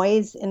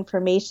noise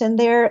information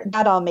there,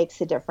 that all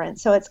makes a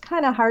difference. So it's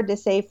kind of hard to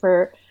say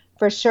for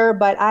sure,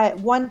 but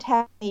one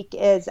technique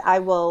is I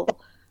will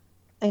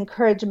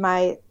encourage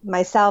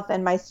myself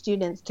and my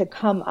students to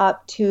come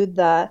up to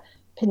the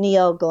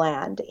pineal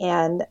gland,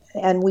 and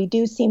we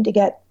do seem to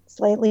get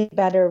slightly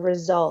better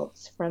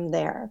results from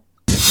there.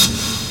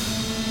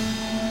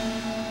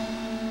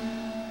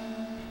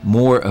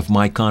 More of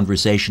my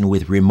conversation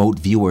with remote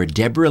viewer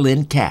Deborah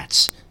Lynn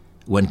Katz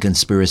when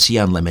Conspiracy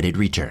Unlimited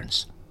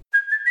returns.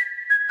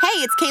 Hey,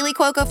 it's Kaylee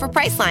Cuoco for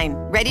Priceline.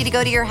 Ready to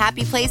go to your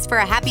happy place for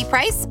a happy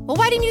price? Well,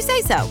 why didn't you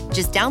say so?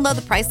 Just download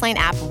the Priceline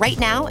app right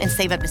now and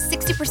save up to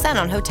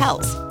 60% on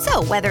hotels.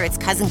 So whether it's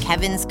Cousin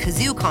Kevin's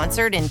Kazoo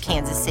Concert in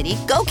Kansas City,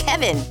 go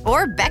Kevin,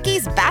 or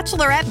Becky's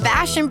Bachelorette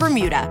Bash in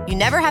Bermuda, you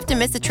never have to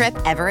miss a trip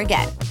ever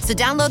again. So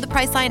download the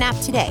Priceline app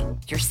today.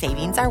 Your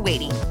savings are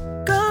waiting.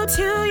 Go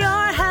to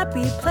your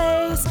happy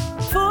place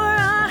for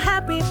a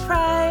happy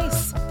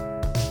price.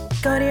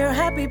 Go to your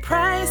happy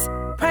price,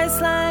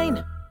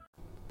 Priceline.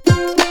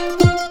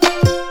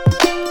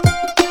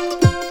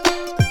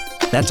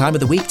 That time of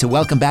the week to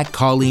welcome back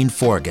Colleen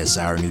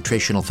Forgas, our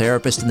nutritional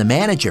therapist and the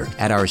manager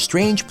at our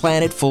Strange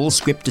Planet Full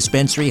Script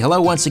Dispensary.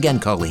 Hello once again,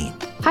 Colleen.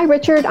 Hi,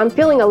 Richard. I'm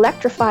feeling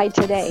electrified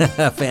today.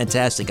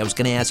 Fantastic. I was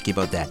going to ask you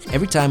about that.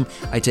 Every time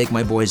I take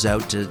my boys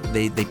out,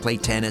 they play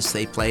tennis,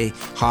 they play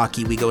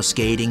hockey, we go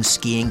skating,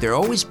 skiing. They're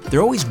always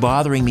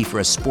bothering me for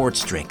a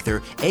sports drink.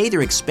 They're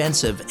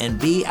expensive, and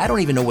B, I don't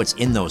even know what's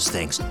in those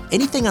things.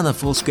 Anything on the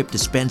Full Script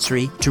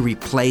Dispensary to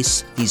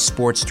replace these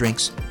sports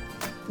drinks?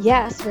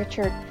 Yes,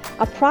 Richard.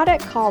 A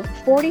product called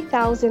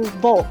 40,000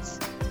 Volts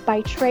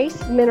by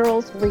Trace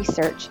Minerals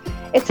Research.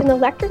 It's an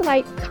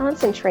electrolyte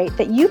concentrate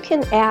that you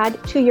can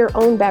add to your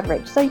own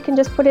beverage. So you can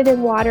just put it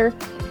in water,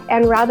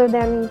 and rather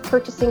than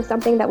purchasing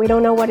something that we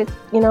don't know what it's,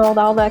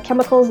 all the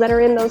chemicals that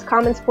are in those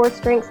common sports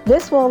drinks,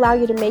 this will allow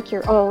you to make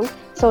your own.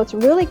 So it's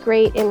really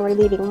great in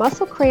relieving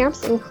muscle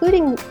cramps,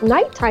 including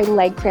nighttime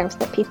leg cramps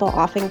that people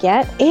often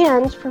get.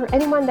 And for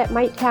anyone that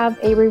might have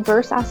a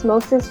reverse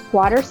osmosis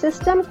water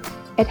system,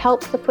 it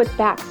helps to put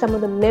back some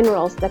of the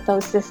minerals that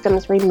those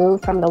systems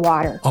remove from the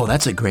water. Oh,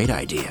 that's a great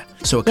idea.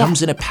 So it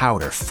comes in a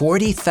powder,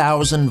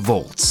 40,000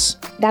 volts.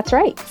 That's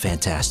right.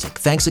 Fantastic.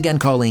 Thanks again,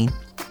 Colleen.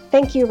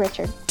 Thank you,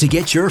 Richard. To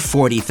get your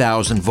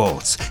 40,000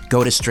 volts,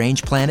 go to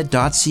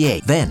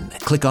strangeplanet.ca. Then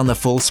click on the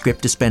Full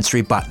Script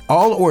Dispensary button.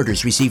 All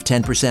orders receive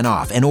 10%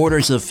 off, and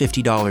orders of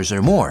 $50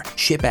 or more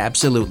ship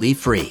absolutely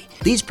free.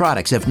 These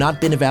products have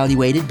not been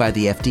evaluated by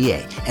the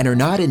FDA and are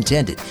not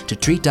intended to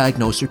treat,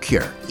 diagnose, or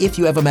cure. If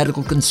you have a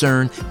medical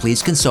concern,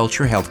 please consult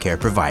your healthcare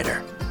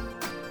provider.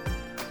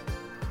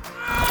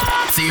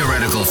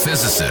 Theoretical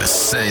physicists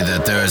say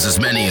that there's as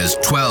many as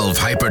 12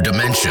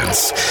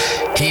 hyperdimensions.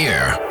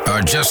 Here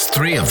are just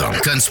 3 of them.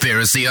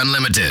 Conspiracy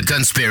Unlimited,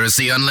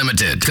 Conspiracy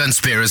Unlimited,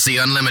 Conspiracy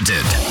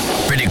Unlimited.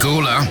 Pretty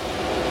cool, huh?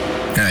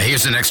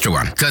 Here's an extra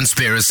one.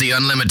 Conspiracy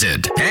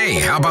Unlimited. Hey,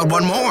 how about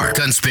one more?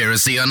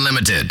 Conspiracy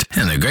Unlimited.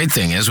 And the great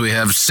thing is we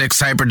have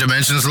 6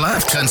 hyperdimensions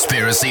left.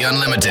 Conspiracy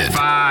Unlimited.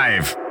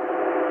 5.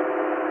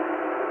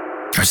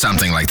 Or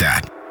something like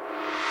that.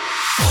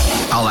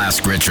 I'll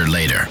ask Richard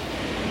later.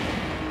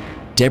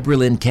 Deborah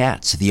Lynn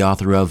Katz, the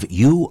author of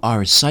You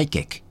Are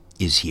Psychic,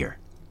 is here.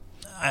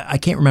 I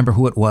can't remember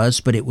who it was,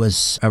 but it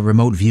was a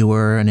remote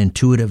viewer, an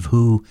intuitive,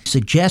 who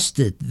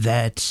suggested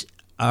that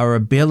our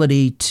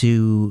ability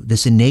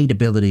this innate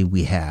ability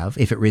we have,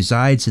 if it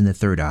resides in the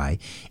third eye,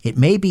 it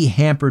may be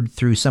hampered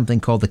through something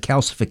called the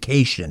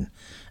calcification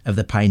of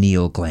the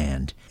pineal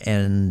gland.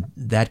 And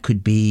that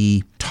could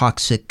be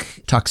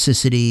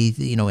toxicity,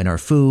 in our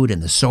food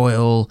and the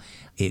soil.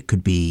 It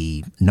could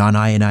be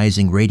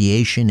non-ionizing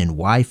radiation and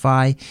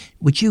Wi-Fi.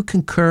 Would you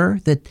concur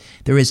that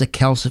there is a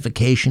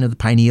calcification of the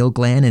pineal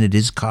gland and it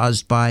is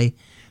caused by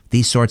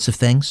these sorts of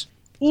things?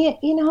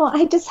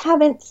 I just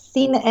haven't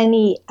seen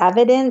any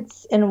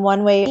evidence in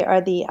one way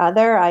or the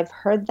other. I've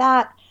heard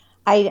that.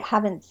 I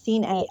haven't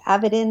seen any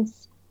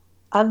evidence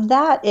of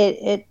that.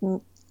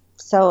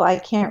 So I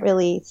can't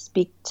really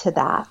speak to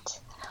that.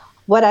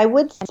 What I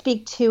would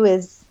speak to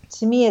is,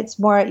 to me, it's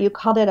more, you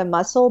called it a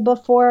muscle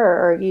before,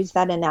 or used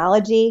that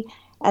analogy.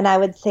 And I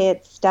would say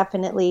it's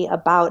definitely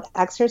about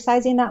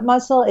exercising that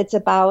muscle. It's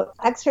about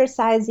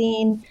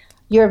exercising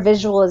your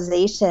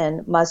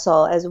visualization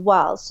muscle as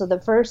well. So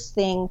the first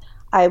thing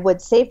I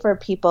would say for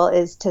people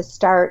is to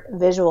start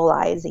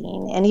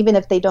visualizing. And even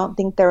if they don't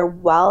think they're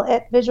well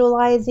at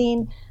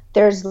visualizing,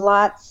 there's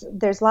lots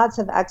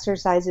of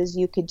exercises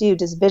you could do.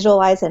 Just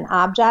visualize an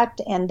object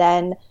and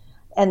then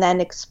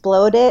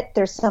explode it.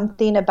 There's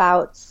something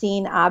about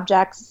seeing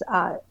objects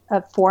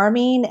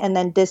forming and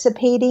then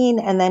dissipating,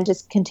 and then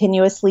just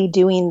continuously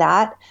doing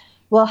that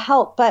will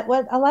help. But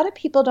what a lot of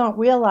people don't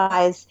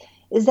realize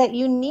is that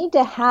you need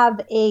to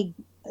have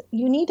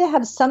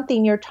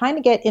something you're trying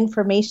to get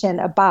information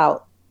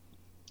about.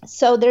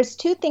 So there's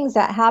two things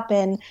that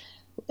happen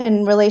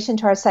in relation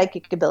to our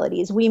psychic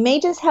abilities. We may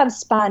just have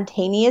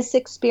spontaneous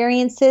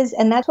experiences,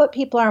 and that's what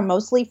people are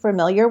mostly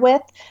familiar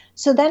with.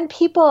 So then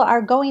people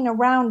are going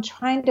around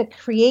trying to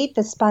create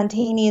the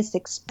spontaneous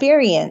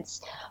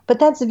experience, but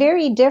that's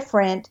very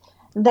different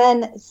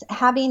than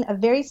having a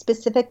very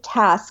specific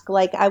task,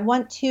 like I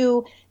want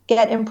to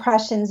get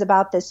impressions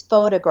about this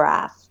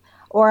photograph,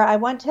 or I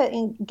want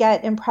to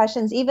get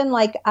impressions, even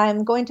like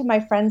I'm going to my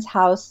friend's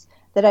house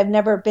that I've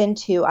never been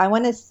to. I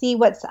want to see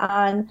what's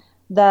on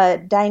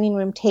the dining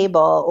room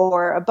table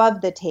or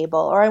above the table,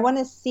 or I want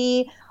to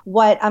see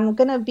what I'm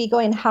going to be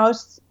going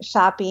house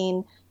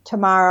shopping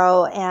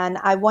tomorrow, and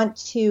I want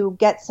to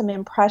get some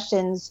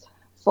impressions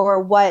for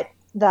what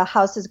the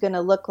house is going to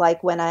look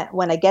like when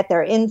I get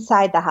there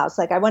inside the house.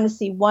 Like I want to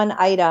see one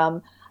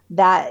item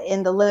that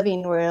in the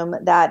living room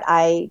that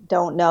I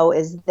don't know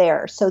is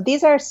there. So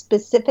these are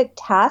specific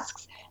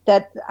tasks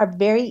that are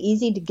very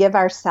easy to give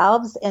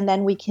ourselves, and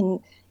then we can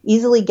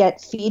easily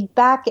get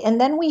feedback, and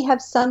then we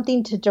have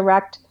something to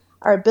direct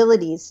our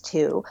abilities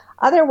to.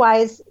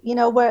 Otherwise,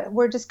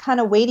 we're just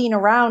kind of waiting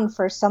around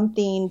for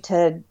something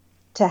to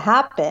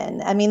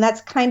happen. I mean,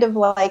 that's kind of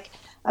like,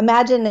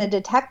 imagine a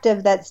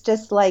detective that's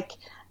just like,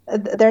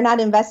 they're not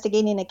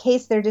investigating a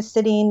case. They're just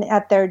sitting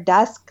at their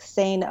desk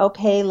saying,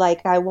 okay,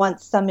 like I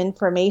want some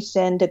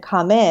information to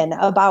come in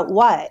about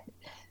what.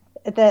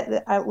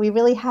 We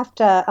really have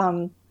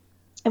to,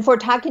 if we're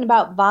talking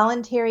about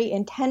voluntary,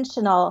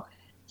 intentional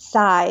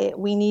psi,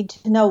 we need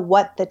to know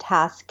what the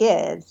task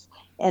is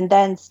and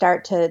then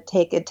start to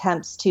take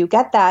attempts to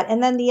get that.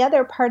 And then the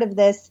other part of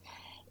this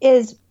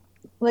is,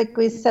 like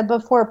we said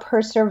before,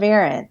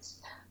 perseverance.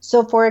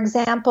 So for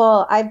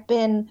example, I've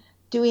been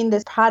doing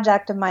this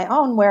project of my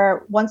own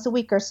where once a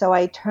week or so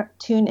I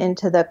tune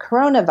into the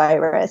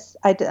coronavirus.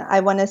 I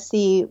want to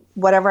see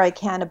whatever I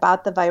can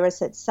about the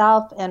virus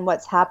itself and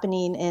what's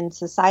happening in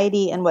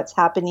society and what's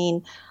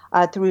happening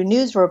through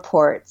news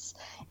reports.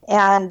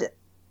 And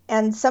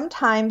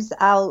sometimes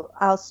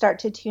I'll start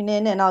to tune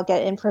in and I'll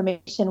get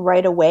information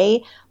right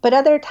away. But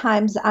other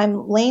times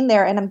I'm laying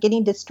there and I'm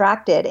getting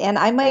distracted, and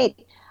I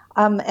might,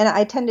 and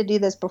I tend to do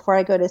this before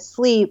I go to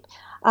sleep.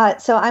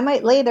 So I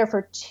might lay there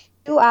for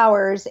 2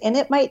 hours, and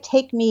it might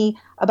take me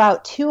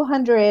about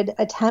 200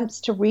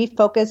 attempts to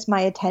refocus my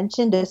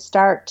attention to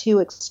start to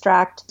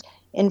extract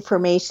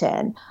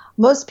information.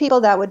 Most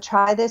people that would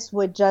try this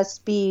would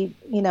just be,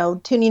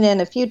 tuning in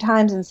a few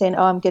times and saying,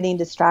 oh, I'm getting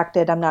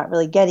distracted, I'm not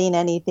really getting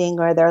anything,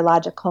 or their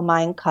logical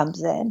mind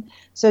comes in.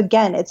 So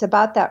again, it's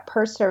about that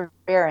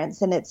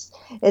perseverance, and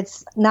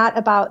it's not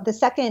about the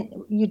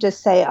second you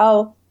just say,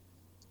 oh,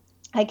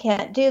 I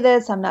can't do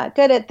this, I'm not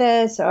good at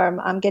this,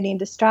 or I'm getting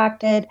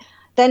distracted,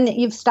 then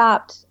you've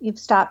stopped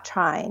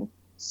trying.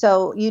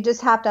 So you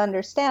just have to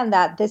understand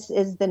that this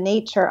is the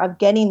nature of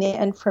getting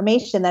the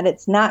information, that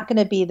it's not going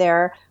to be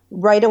there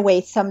right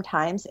away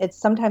sometimes. It's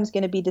sometimes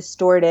going to be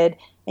distorted,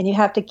 and you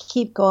have to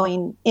keep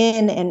going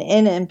in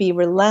and be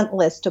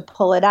relentless to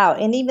pull it out.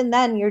 And even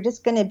then, you're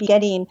just going to be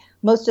getting,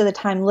 most of the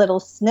time, little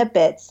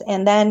snippets.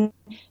 And then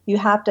you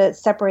have to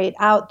separate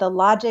out the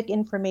logic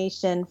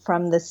information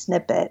from the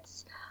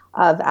snippets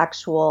of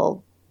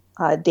actual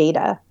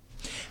data.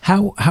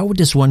 How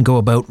does one go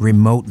about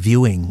remote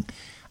viewing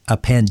a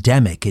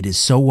pandemic? It is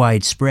so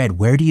widespread.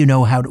 Where do you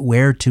know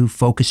where to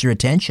focus your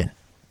attention?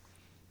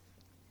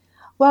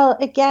 Well,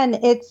 again,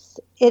 it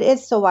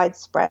is so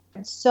widespread.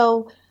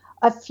 So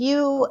a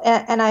few,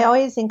 and I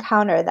always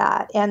encounter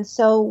that. And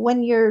so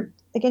when you're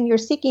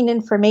seeking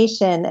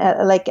information,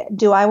 like,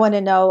 do I want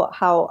to know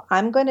how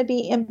I'm going to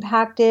be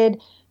impacted?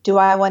 Do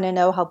I want to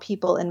know how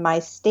people in my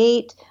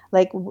state,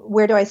 like,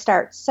 where do I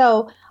start?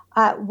 So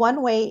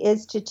one way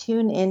is to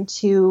tune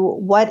into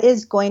what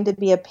is going to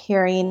be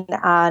appearing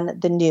on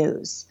the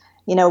news.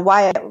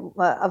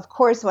 Of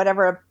course,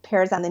 whatever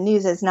appears on the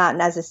news is not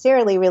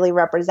necessarily really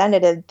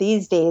representative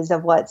these days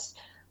of what's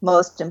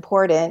most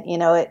important.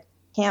 It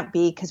can't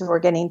be, because we're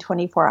getting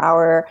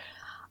 24-hour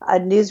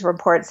news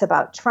reports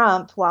about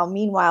Trump, while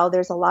meanwhile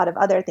there's a lot of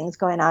other things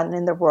going on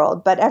in the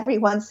world. But every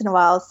once in a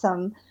while,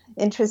 some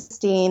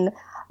interesting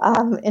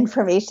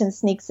information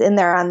sneaks in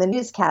there on the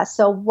newscast.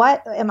 So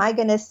what am I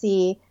going to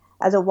see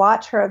as a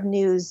watcher of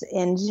news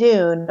in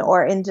June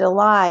or in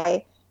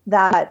July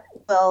that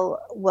will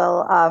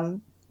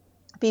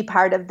be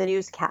part of the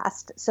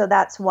newscast? So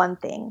that's one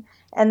thing.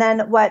 And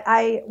then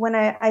when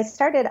I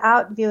started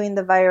out viewing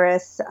the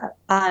virus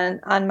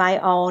on my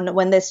own,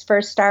 when this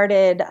first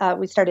started,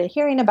 we started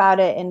hearing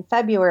about it in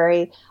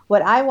February.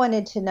 What I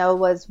wanted to know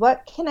was,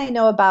 what can I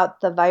know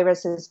about the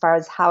virus as far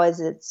as how is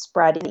it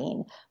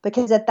spreading?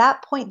 Because at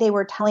that point, they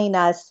were telling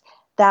us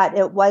that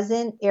it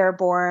wasn't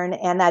airborne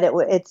and that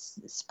it's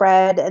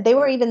spread. They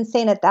were even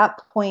saying at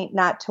that point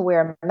not to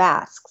wear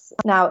masks.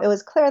 Now, it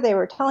was clear they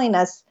were telling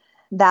us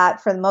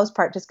that for the most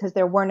part, just because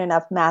there weren't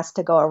enough masks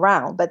to go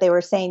around. But they were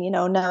saying,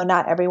 no,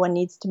 not everyone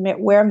needs to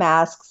wear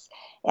masks.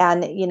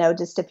 And,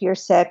 just if you're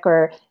sick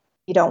or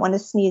you don't want to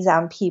sneeze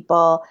on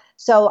people.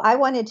 So I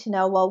wanted to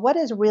know, well, what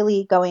is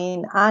really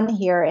going on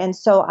here? And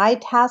so I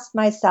tasked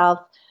myself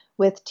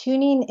with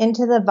tuning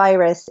into the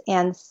virus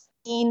and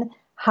seeing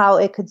how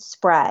it could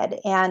spread.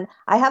 And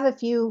I have a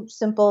few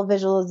simple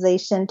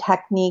visualization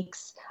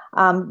techniques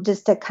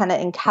just to kind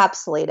of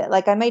encapsulate it.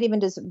 Like I might even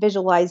just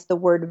visualize the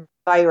word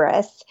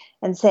virus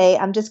and say,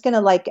 I'm just going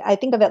to I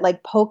think of it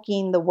like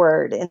poking the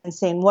word and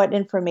saying what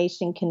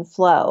information can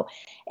flow.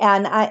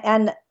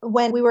 And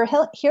when we were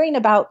hearing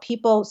about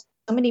so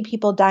many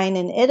people dying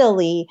in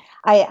Italy,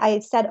 I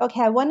said,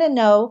 okay, I want to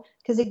know,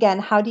 because again,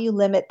 how do you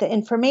limit the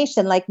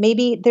information? Like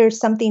maybe there's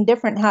something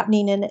different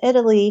happening in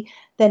Italy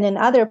than in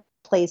other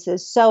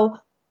places. So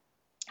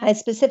I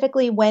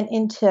specifically went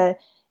into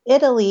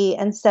Italy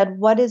and said,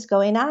 what is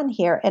going on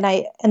here?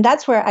 And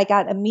that's where I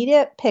got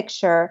immediate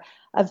picture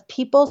of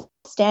people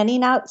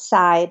standing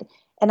outside,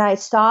 and I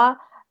saw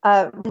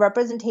a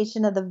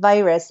representation of the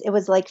virus. It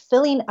was like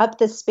filling up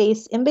the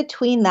space in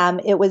between them.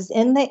 It was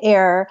in the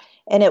air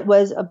and it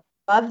was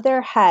above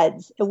their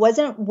heads. It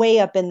wasn't way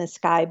up in the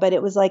sky, but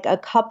it was like a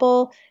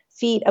couple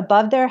feet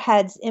above their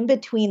heads in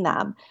between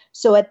them.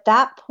 So at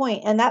that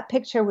point, and that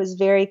picture was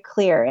very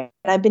clear. And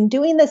I've been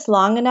doing this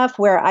long enough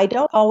where I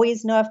don't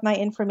always know if my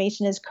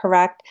information is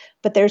correct,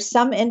 but there's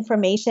some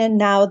information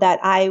now that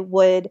I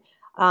would,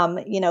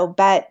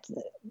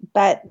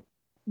 bet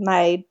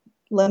my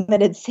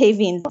limited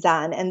savings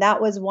on, and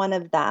that was one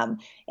of them.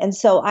 And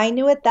so I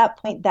knew at that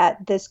point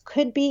that this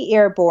could be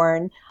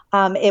airborne.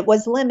 It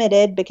was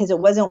limited because it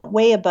wasn't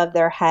way above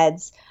their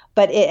heads,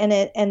 but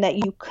and that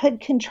you could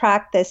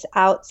contract this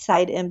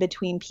outside in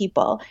between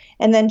people.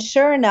 And then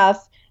sure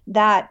enough,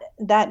 that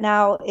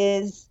now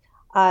is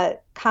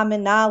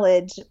common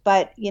knowledge,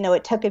 but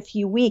it took a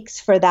few weeks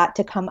for that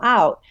to come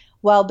out.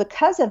 Well,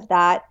 because of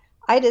that,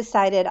 I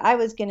decided I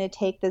was going to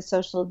take the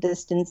social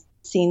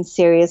distancing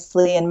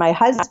seriously, and my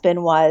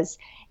husband was.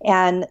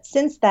 And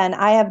since then,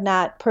 I have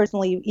not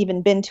personally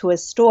even been to a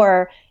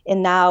store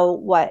in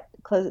now,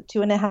 close to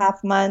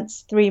 2.5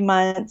 months, 3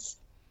 months.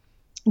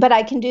 But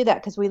I can do that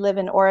because we live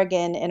in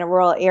Oregon in a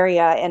rural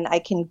area, and I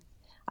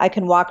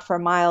can walk for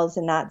miles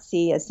and not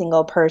see a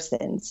single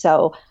person.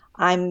 So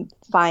I'm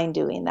fine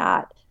doing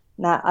that.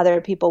 Not other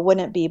people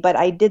wouldn't be, but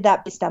I did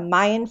that based on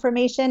my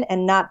information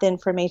and not the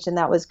information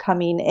that was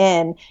coming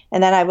in.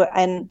 And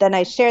then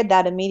I shared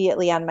that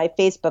immediately on my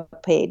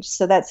Facebook page.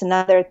 So that's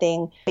another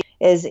thing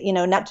is,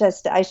 not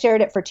just, I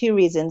shared it for two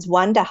reasons.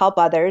 One, to help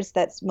others.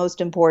 That's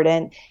most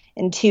important.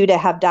 And two, to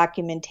have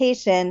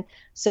documentation.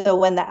 So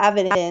when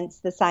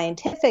the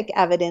scientific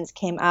evidence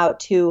came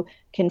out to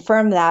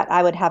confirm that,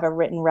 I would have a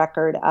written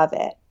record of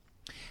it.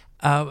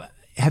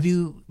 Have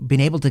you been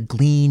able to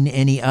glean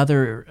any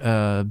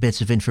other bits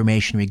of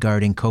information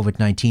regarding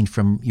COVID-19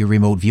 from your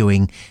remote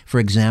viewing? For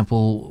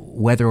example,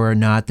 whether or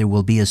not there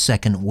will be a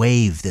second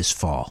wave this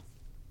fall?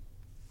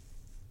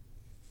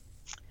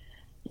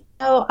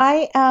 No,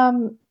 I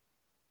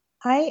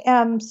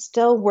am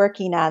still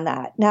working on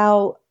that.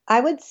 Now, I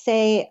would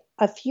say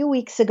a few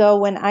weeks ago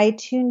when I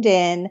tuned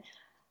in,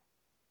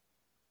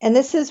 and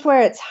this is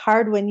where it's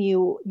hard when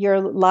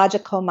your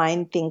logical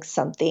mind thinks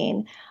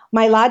something.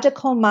 My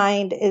logical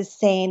mind is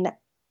saying,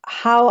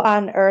 how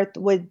on earth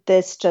would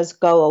this just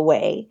go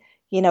away?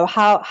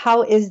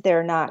 How is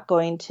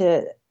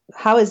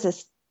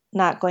this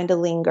not going to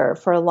linger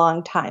for a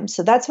long time?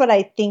 So that's what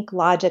I think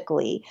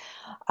logically.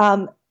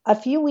 A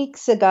few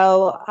weeks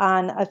ago,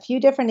 on a few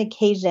different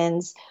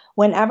occasions,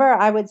 whenever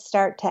I would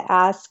start to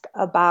ask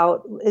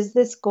about, is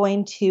this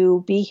going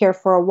to be here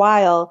for a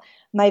while,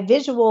 my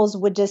visuals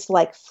would just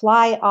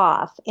fly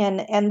off.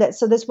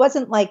 So this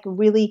wasn't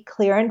really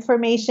clear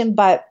information,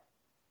 but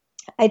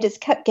I just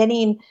kept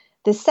getting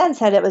the sense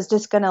that it was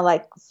just going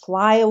to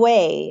fly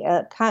away,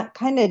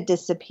 kind of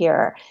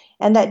disappear.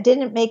 And that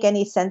didn't make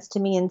any sense to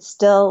me and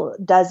still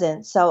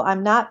doesn't. So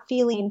I'm not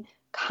feeling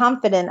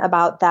confident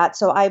about that.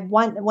 So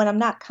when I'm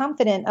not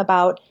confident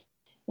about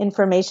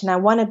information, I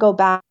want to go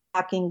back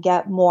and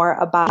get more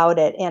about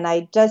it. And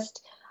I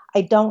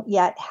don't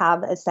yet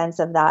have a sense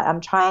of that.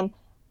 I'm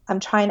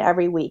trying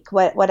every week.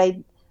 What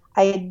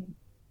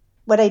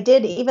what I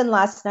did, even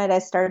last night, I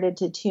started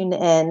to tune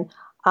in.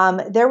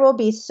 There will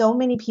be so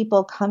many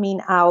people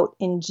coming out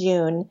in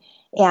June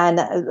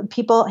and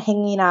people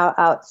hanging out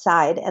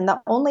outside. And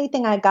the only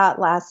thing I got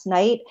last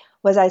night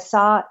was I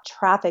saw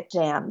traffic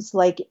jams,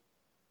 like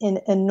in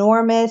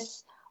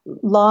enormous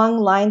long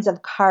lines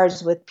of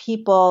cars with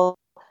people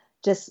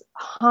just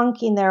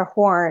honking their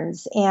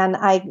horns. And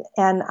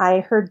I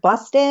heard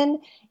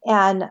Boston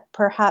and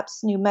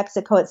perhaps New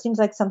Mexico. It seems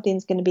like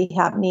something's going to be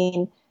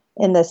happening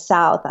in the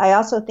South. I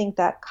also think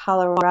that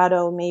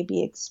Colorado may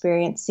be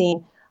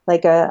experiencing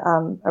like a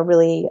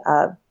really,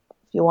 if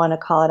you want to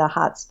call it a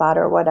hot spot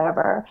or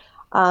whatever.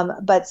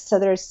 But so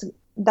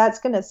that's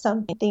going to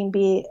something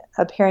be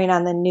appearing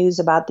on the news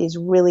about these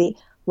really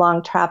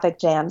long traffic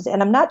jams.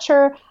 And I'm not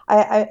sure,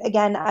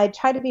 I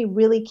try to be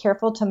really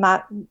careful to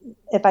not,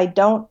 if I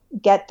don't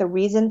get the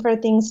reason for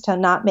things, to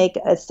not make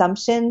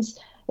assumptions.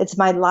 It's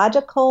my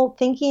logical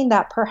thinking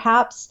that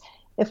perhaps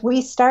if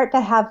we start to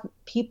have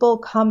people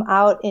come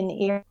out in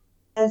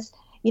areas,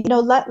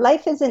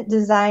 life isn't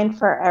designed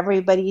for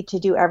everybody to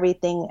do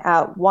everything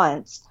at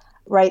once,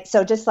 right?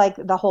 So just like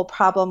the whole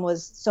problem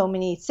was so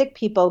many sick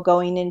people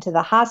going into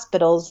the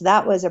hospitals,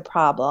 that was a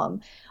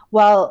problem.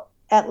 Well,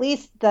 at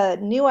least the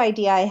new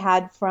idea I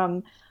had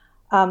from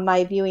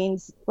my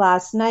viewings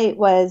last night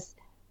was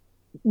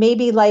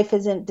maybe life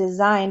isn't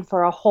designed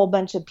for a whole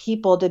bunch of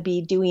people to be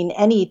doing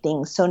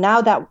anything. So now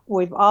that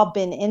we've all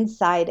been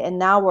inside and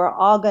now we're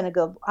all going to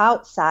go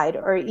outside,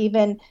 or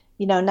even,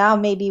 now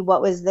maybe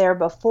what was there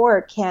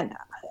before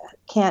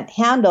can't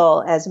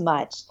handle as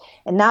much.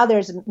 And now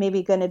there's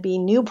maybe going to be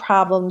new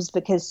problems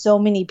because so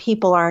many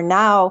people are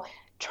now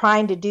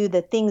trying to do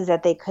the things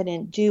that they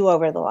couldn't do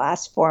over the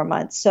last 4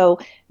 months. So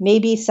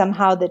maybe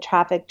somehow the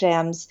traffic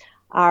jams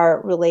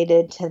are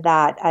related to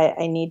that.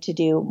 I need to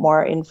do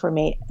more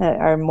information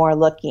or more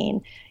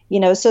looking,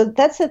 so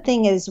that's the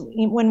thing is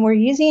when we're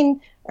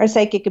using our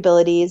psychic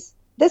abilities,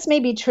 this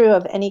may be true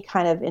of any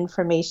kind of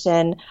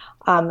information,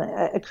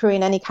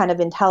 accruing any kind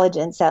of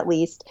intelligence, at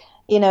least,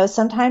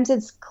 sometimes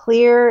it's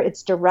clear,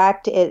 it's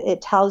direct.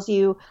 It tells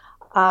you,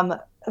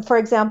 for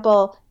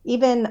example,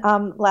 even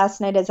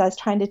last night as I was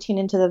trying to tune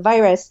into the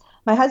virus,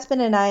 my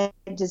husband and I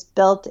just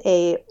built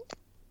a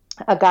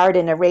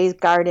raised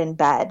garden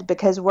bed,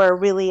 because we're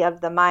really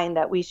of the mind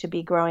that we should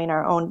be growing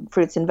our own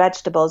fruits and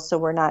vegetables so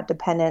we're not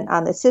dependent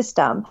on the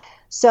system.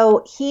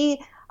 So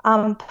he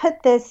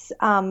put this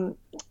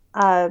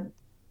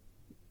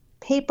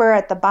paper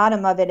at the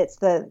bottom of it. It's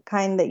the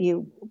kind that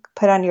you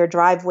put on your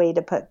driveway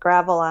to put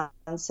gravel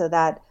on so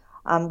that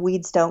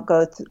weeds don't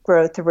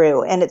grow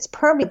through. And it's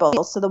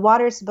permeable, so the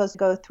water is supposed to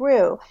go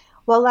through.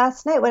 Well,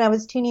 last night when I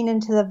was tuning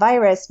into the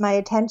virus, my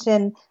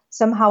attention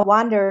somehow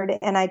wandered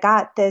and I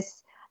got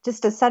this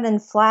just a sudden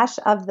flash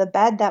of the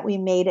bed that we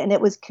made, and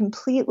it was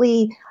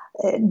completely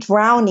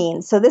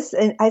drowning. So this,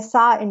 I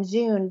saw in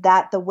June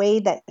that the way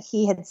that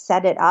he had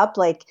set it up,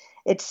 like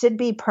it should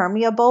be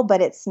permeable,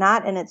 but it's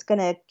not, and it's going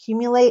to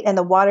accumulate, and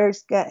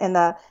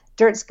the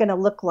dirt's going to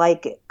look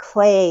like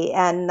clay,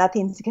 and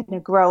nothing's going to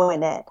grow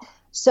in it.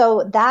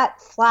 So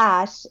that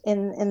flash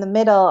in the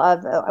middle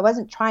of, I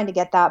wasn't trying to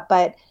get that,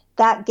 but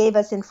that gave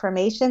us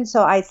information.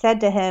 So I said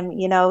to him,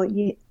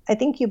 I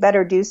think you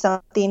better do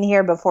something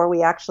here before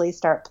we actually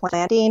start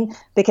planting,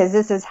 because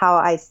this is how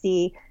I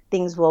see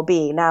things will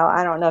be. Now,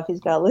 I don't know if he's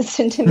going to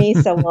listen to me,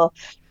 so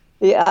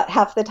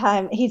half the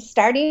time he's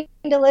starting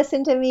to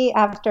listen to me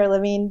after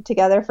living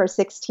together for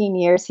 16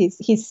 years.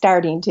 He's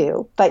starting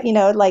to, but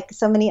like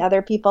so many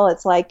other people,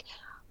 it's like,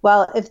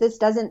 well, if this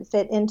doesn't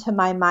fit into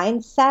my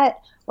mindset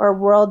or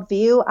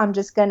worldview, I'm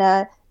just going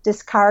to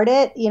discard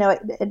it.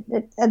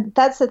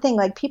 That's the thing.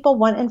 Like, people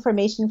want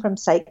information from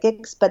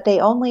psychics, but they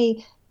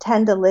only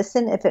tend to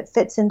listen if it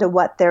fits into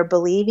what they're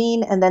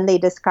believing, and then they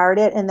discard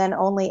it. And then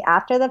only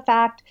after the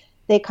fact,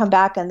 they come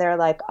back and they're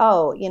like,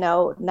 oh,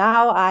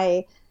 now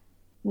I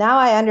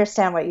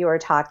understand what you were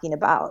talking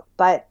about,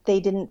 but they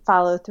didn't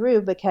follow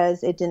through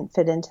because it didn't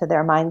fit into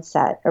their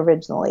mindset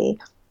originally.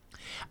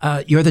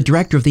 You're the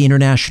director of the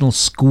International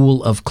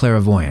School of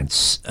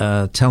Clairvoyance.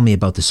 Tell me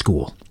about the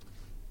school.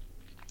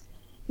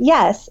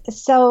 Yes.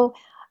 So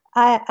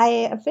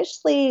I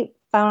officially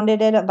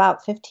founded it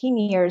about 15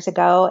 years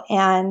ago.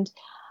 And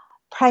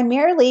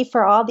primarily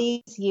for all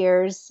these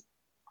years,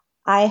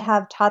 I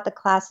have taught the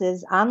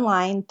classes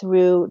online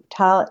through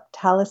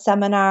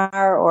teleseminar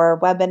or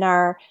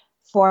webinar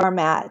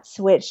formats,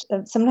 which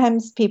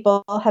sometimes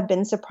people have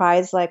been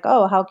surprised, like,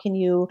 oh, how can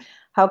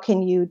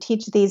you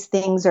teach these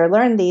things or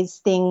learn these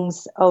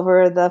things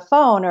over the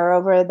phone or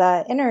over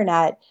the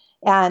internet?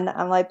 And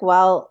I'm like,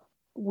 well,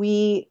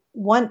 we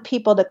want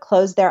people to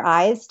close their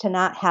eyes, to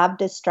not have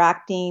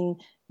distracting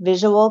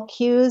visual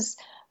cues.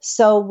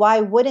 So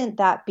why wouldn't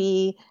that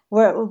be?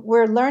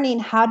 We're learning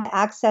how to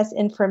access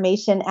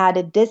information at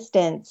a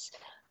distance.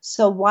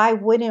 So why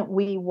wouldn't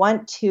we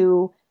want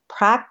to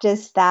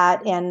practice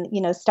that and,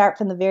 start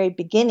from the very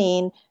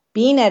beginning,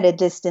 being at a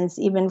distance,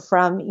 even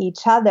from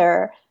each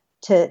other,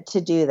 to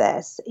do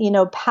this?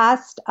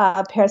 Past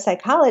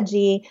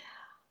parapsychology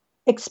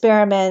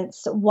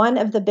experiments, one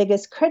of the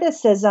biggest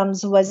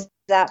criticisms was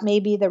that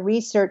maybe the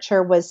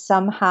researcher was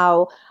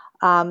somehow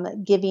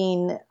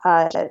giving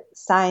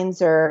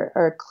signs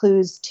or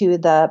clues to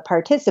the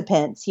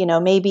participants.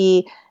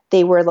 Maybe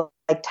they were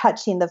like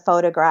touching the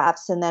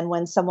photographs, and then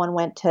when someone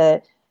went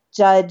to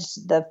judge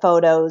the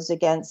photos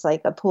against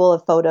like a pool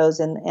of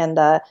photos and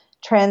the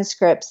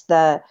transcripts,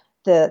 the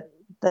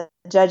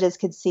judges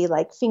could see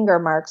like finger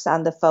marks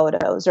on the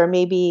photos, or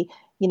maybe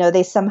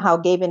they somehow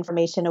gave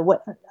information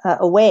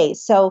away.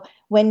 So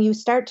when you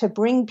start to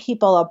bring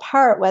people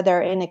apart, whether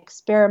in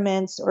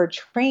experiments or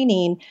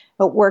training,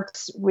 it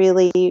works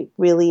really,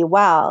 really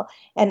well.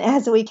 And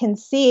as we can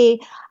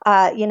see,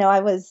 I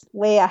was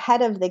way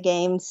ahead of the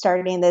game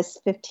starting this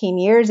 15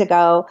 years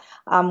ago,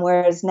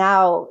 whereas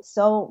now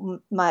so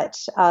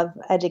much of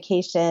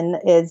education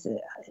is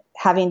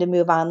having to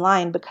move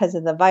online because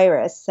of the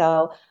virus.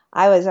 So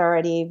I was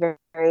already very,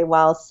 very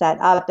well set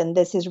up, and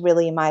this is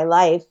really my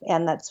life.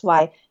 And that's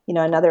why,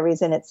 another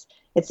reason it's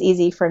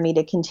easy for me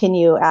to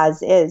continue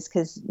as is,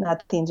 because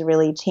nothing's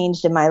really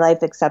changed in my life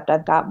except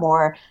I've got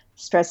more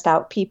stressed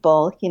out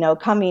people,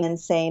 coming and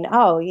saying,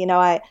 oh,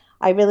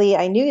 I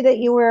knew that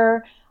you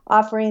were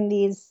offering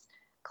these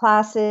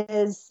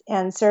classes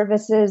and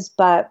services,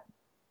 but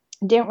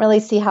didn't really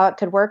see how it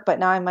could work. But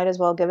now I might as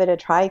well give it a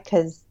try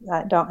because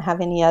I don't have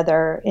any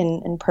other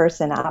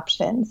in-person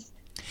options.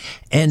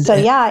 And so,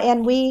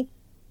 and we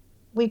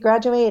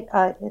graduate,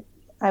 I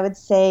would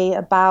say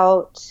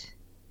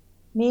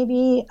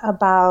maybe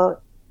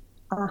about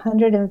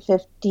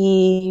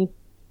 150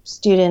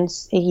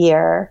 students a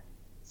year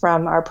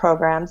from our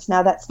programs.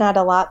 Now, that's not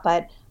a lot,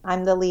 but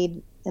I'm the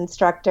lead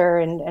instructor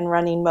and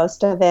running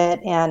most of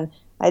it. And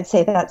I'd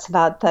say that's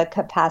about the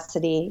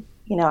capacity,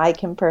 I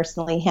can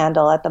personally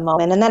handle at the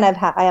moment. And then I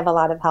have a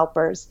lot of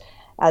helpers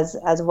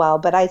as well,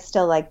 but I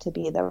still like to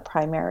be the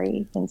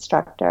primary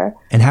instructor.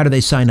 And how do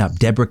they sign up?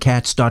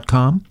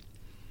 DeborahKatz.com?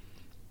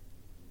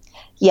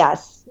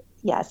 Yes,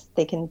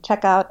 they can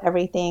check out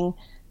everything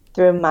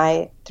through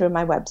my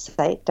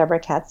website,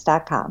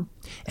 DeborahKatz.com.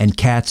 And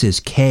Katz is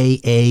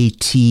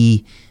Katz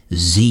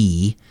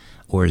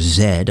or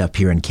Z up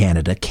here in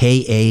Canada,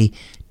 KATZ.com.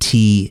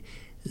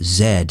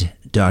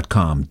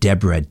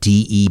 Deborah,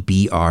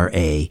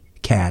 Debra,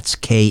 Katz,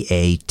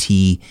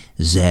 KATZ.com.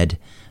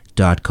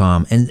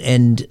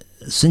 And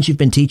since you've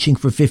been teaching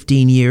for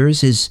 15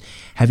 years,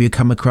 have you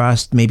come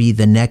across maybe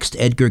the next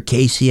Edgar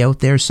Cayce out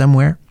there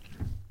somewhere?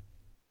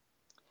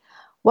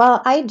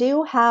 Well, I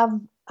do have,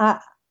 I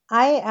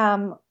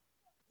am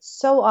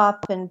so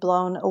often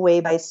blown away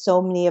by so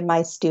many of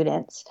my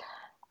students.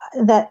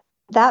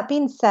 That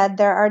being said,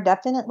 there are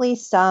definitely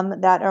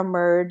some that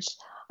emerge,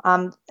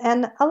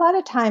 and a lot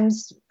of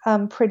times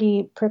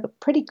pretty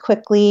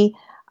quickly,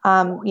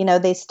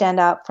 they stand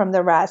out from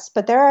the rest.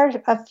 But there are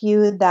a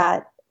few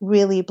that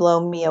really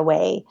blow me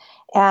away.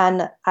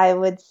 And I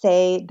would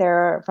say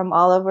they're from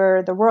all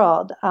over the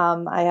world.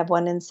 I have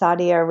one in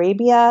Saudi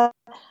Arabia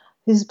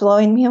who's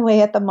blowing me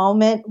away at the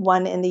moment,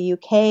 one in the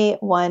UK,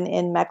 one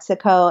in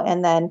Mexico,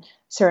 and then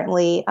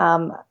certainly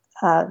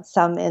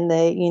some in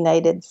the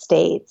United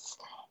States.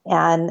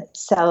 And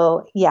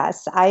so,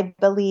 yes, I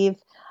believe,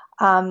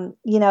 and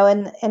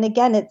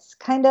again, it's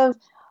kind of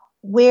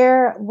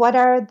what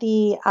are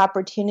the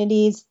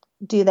opportunities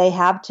do they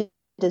have to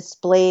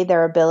display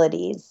their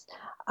abilities?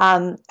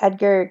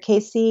 Edgar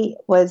Cayce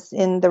was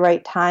in the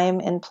right time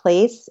and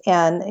place.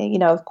 And,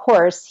 of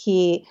course,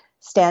 he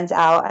stands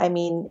out. I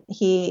mean,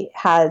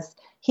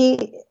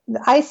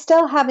 I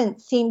still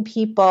haven't seen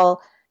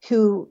people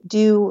who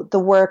do the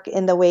work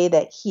in the way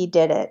that he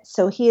did it.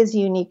 So he is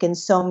unique in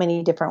so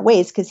many different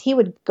ways because he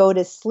would go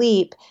to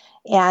sleep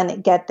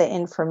and get the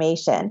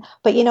information.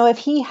 But, if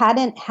he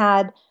hadn't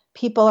had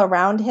people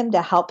around him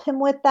to help him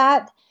with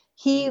that,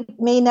 he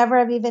may never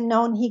have even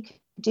known he could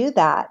do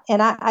that.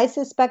 And I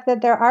suspect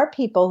that there are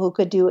people who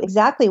could do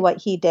exactly what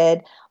he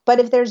did. But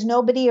if there's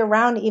nobody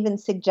around even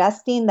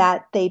suggesting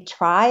that they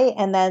try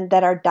and then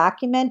that are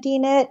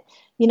documenting it,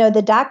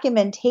 the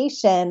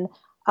documentation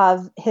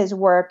of his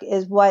work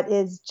is what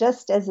is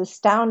just as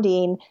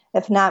astounding,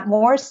 if not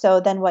more so,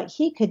 than what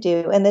he could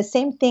do. And the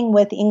same thing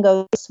with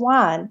Ingo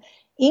Swann.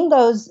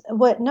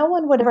 What no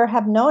one would ever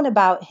have known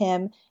about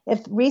him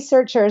if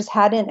researchers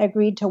hadn't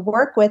agreed to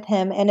work with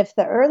him, and if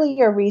the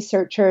earlier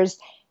researchers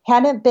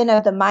hadn't been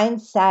of the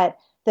mindset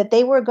that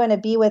they were going to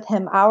be with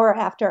him hour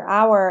after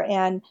hour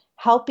and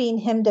helping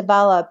him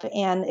develop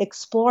and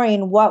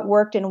exploring what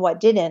worked and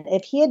what didn't.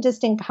 If he had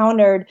just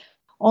encountered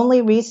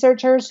only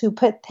researchers who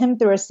put him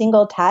through a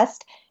single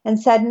test and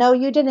said, no,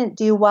 you didn't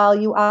do well,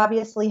 you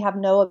obviously have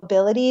no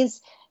abilities,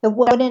 it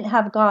wouldn't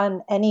have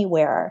gone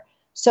anywhere.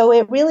 So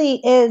it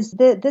really is,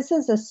 this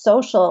is a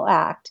social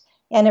act,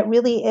 and it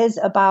really is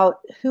about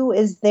who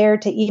is there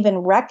to even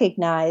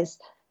recognize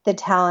the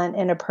talent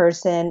in a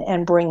person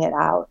and bring it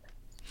out.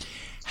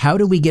 How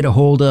do we get a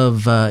hold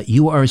of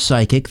You Are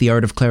Psychic, The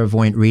Art of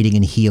Clairvoyant Reading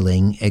and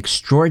Healing,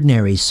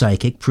 Extraordinary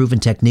Psychic, Proven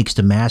Techniques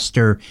to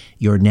Master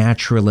Your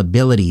Natural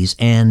Abilities,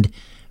 and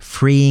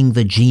Freeing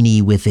the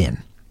Genie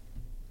Within?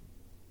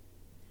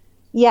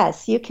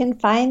 Yes, you can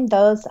find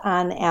those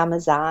on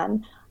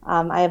Amazon.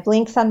 I have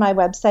links on my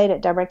website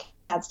at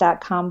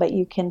deborahkatz.com, but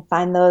you can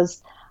find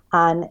those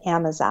on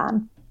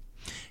Amazon.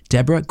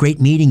 Deborah, great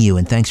meeting you,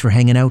 and thanks for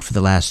hanging out for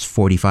the last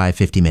 45,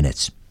 50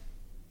 minutes.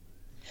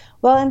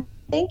 Well, and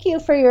thank you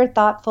for your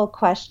thoughtful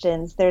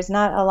questions. There's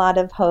not a lot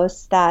of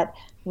hosts that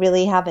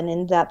really have an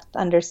in-depth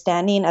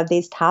understanding of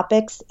these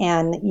topics,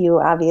 and you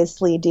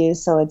obviously do,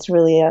 so it's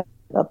really a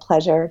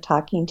pleasure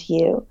talking to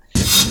you.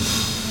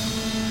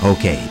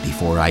 Okay,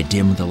 before I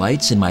dim the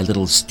lights in my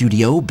little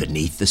studio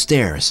beneath the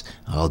stairs,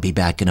 I'll be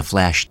back in a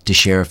flash to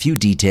share a few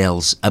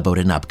details about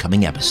an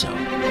upcoming episode.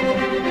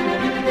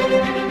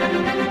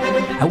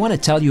 I want to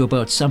tell you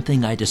about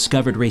something I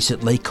discovered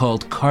recently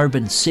called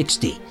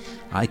carbon-60.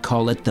 I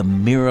call it the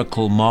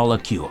miracle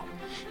molecule.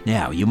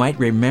 Now, you might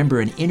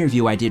remember an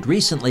interview I did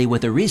recently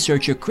with a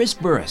researcher, Chris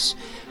Burris,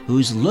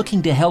 who's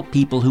looking to help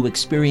people who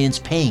experience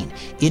pain,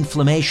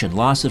 inflammation,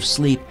 loss of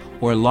sleep,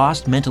 or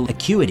lost mental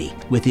acuity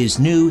with his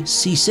new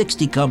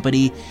C60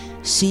 company,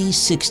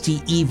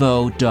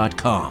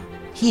 C60evo.com.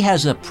 He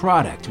has a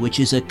product which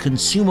is a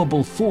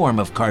consumable form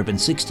of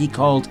carbon-60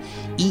 called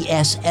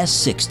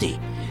ESS60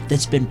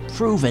 that's been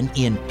proven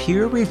in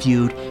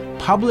peer-reviewed,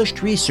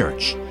 published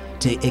research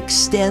to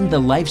extend the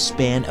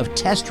lifespan of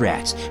test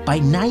rats by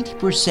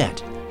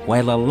 90%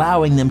 while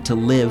allowing them to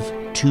live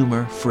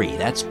tumor-free.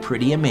 That's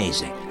pretty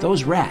amazing.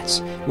 Those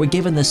rats were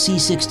given the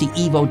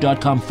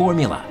C60evo.com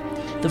formula.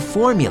 The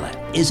formula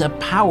is a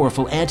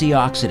powerful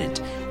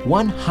antioxidant,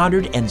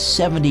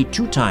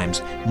 172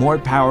 times more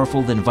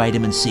powerful than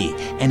vitamin C,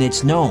 and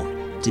it's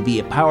known to be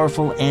a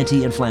powerful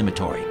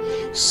anti-inflammatory.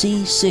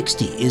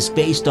 C60 is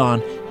based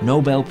on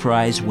Nobel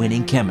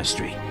Prize-winning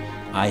chemistry.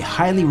 I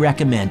highly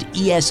recommend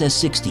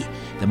ESS60.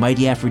 The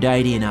mighty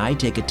Aphrodite and I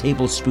take a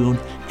tablespoon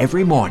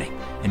every morning,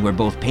 and we're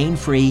both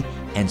pain-free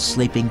and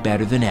sleeping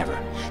better than ever.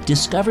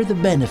 Discover the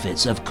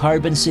benefits of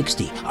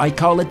carbon-60. I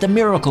call it the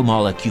miracle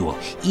molecule,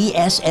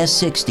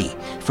 ESS60,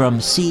 from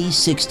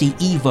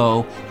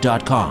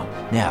C60evo.com.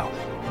 Now,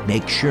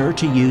 make sure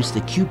to use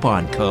the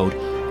coupon code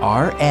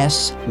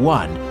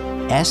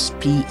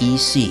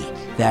RS1SPEC.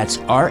 That's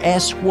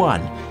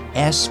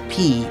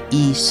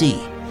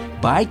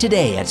RS1SPEC. Buy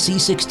today at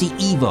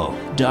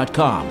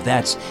C60evo.com.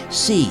 That's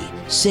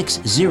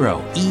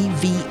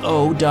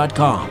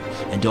C60evo.com.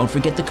 And don't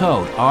forget the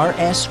code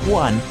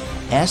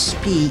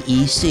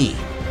RS1SPEC.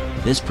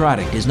 This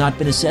product has not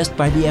been assessed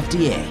by the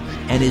FDA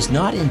and is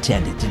not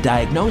intended to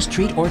diagnose,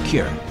 treat, or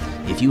cure.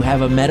 If you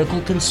have a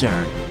medical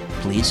concern,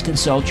 please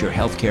consult your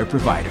healthcare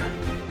provider.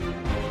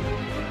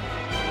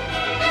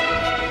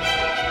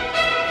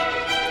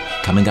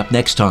 Coming up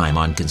next time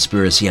on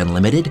Conspiracy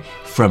Unlimited,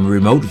 from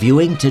remote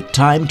viewing to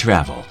time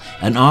travel,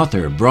 an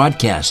author,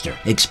 broadcaster,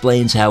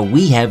 explains how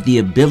we have the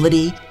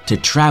ability to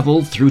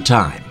travel through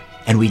time,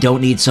 and we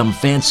don't need some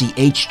fancy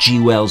H.G.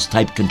 Wells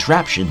type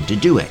contraption to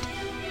do it.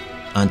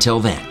 Until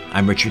then,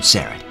 I'm Richard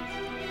Syrett.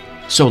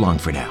 So long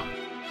for now.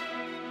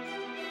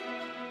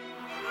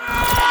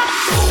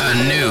 A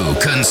new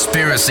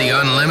Conspiracy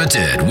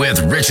Unlimited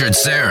with Richard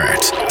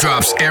Syrett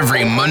drops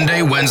every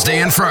Monday, Wednesday,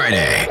 and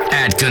Friday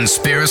at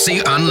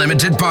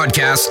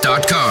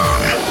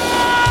conspiracyunlimitedpodcast.com.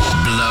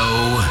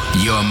 Blow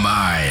your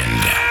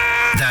mind.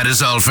 That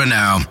is all for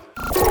now.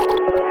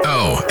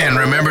 Oh, and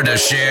remember to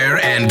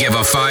share and give a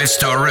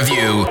 5-star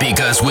review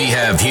because we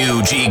have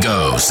huge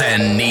egos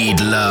and need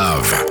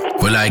love.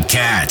 We're like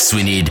cats.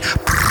 We need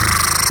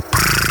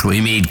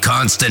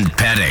constant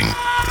petting.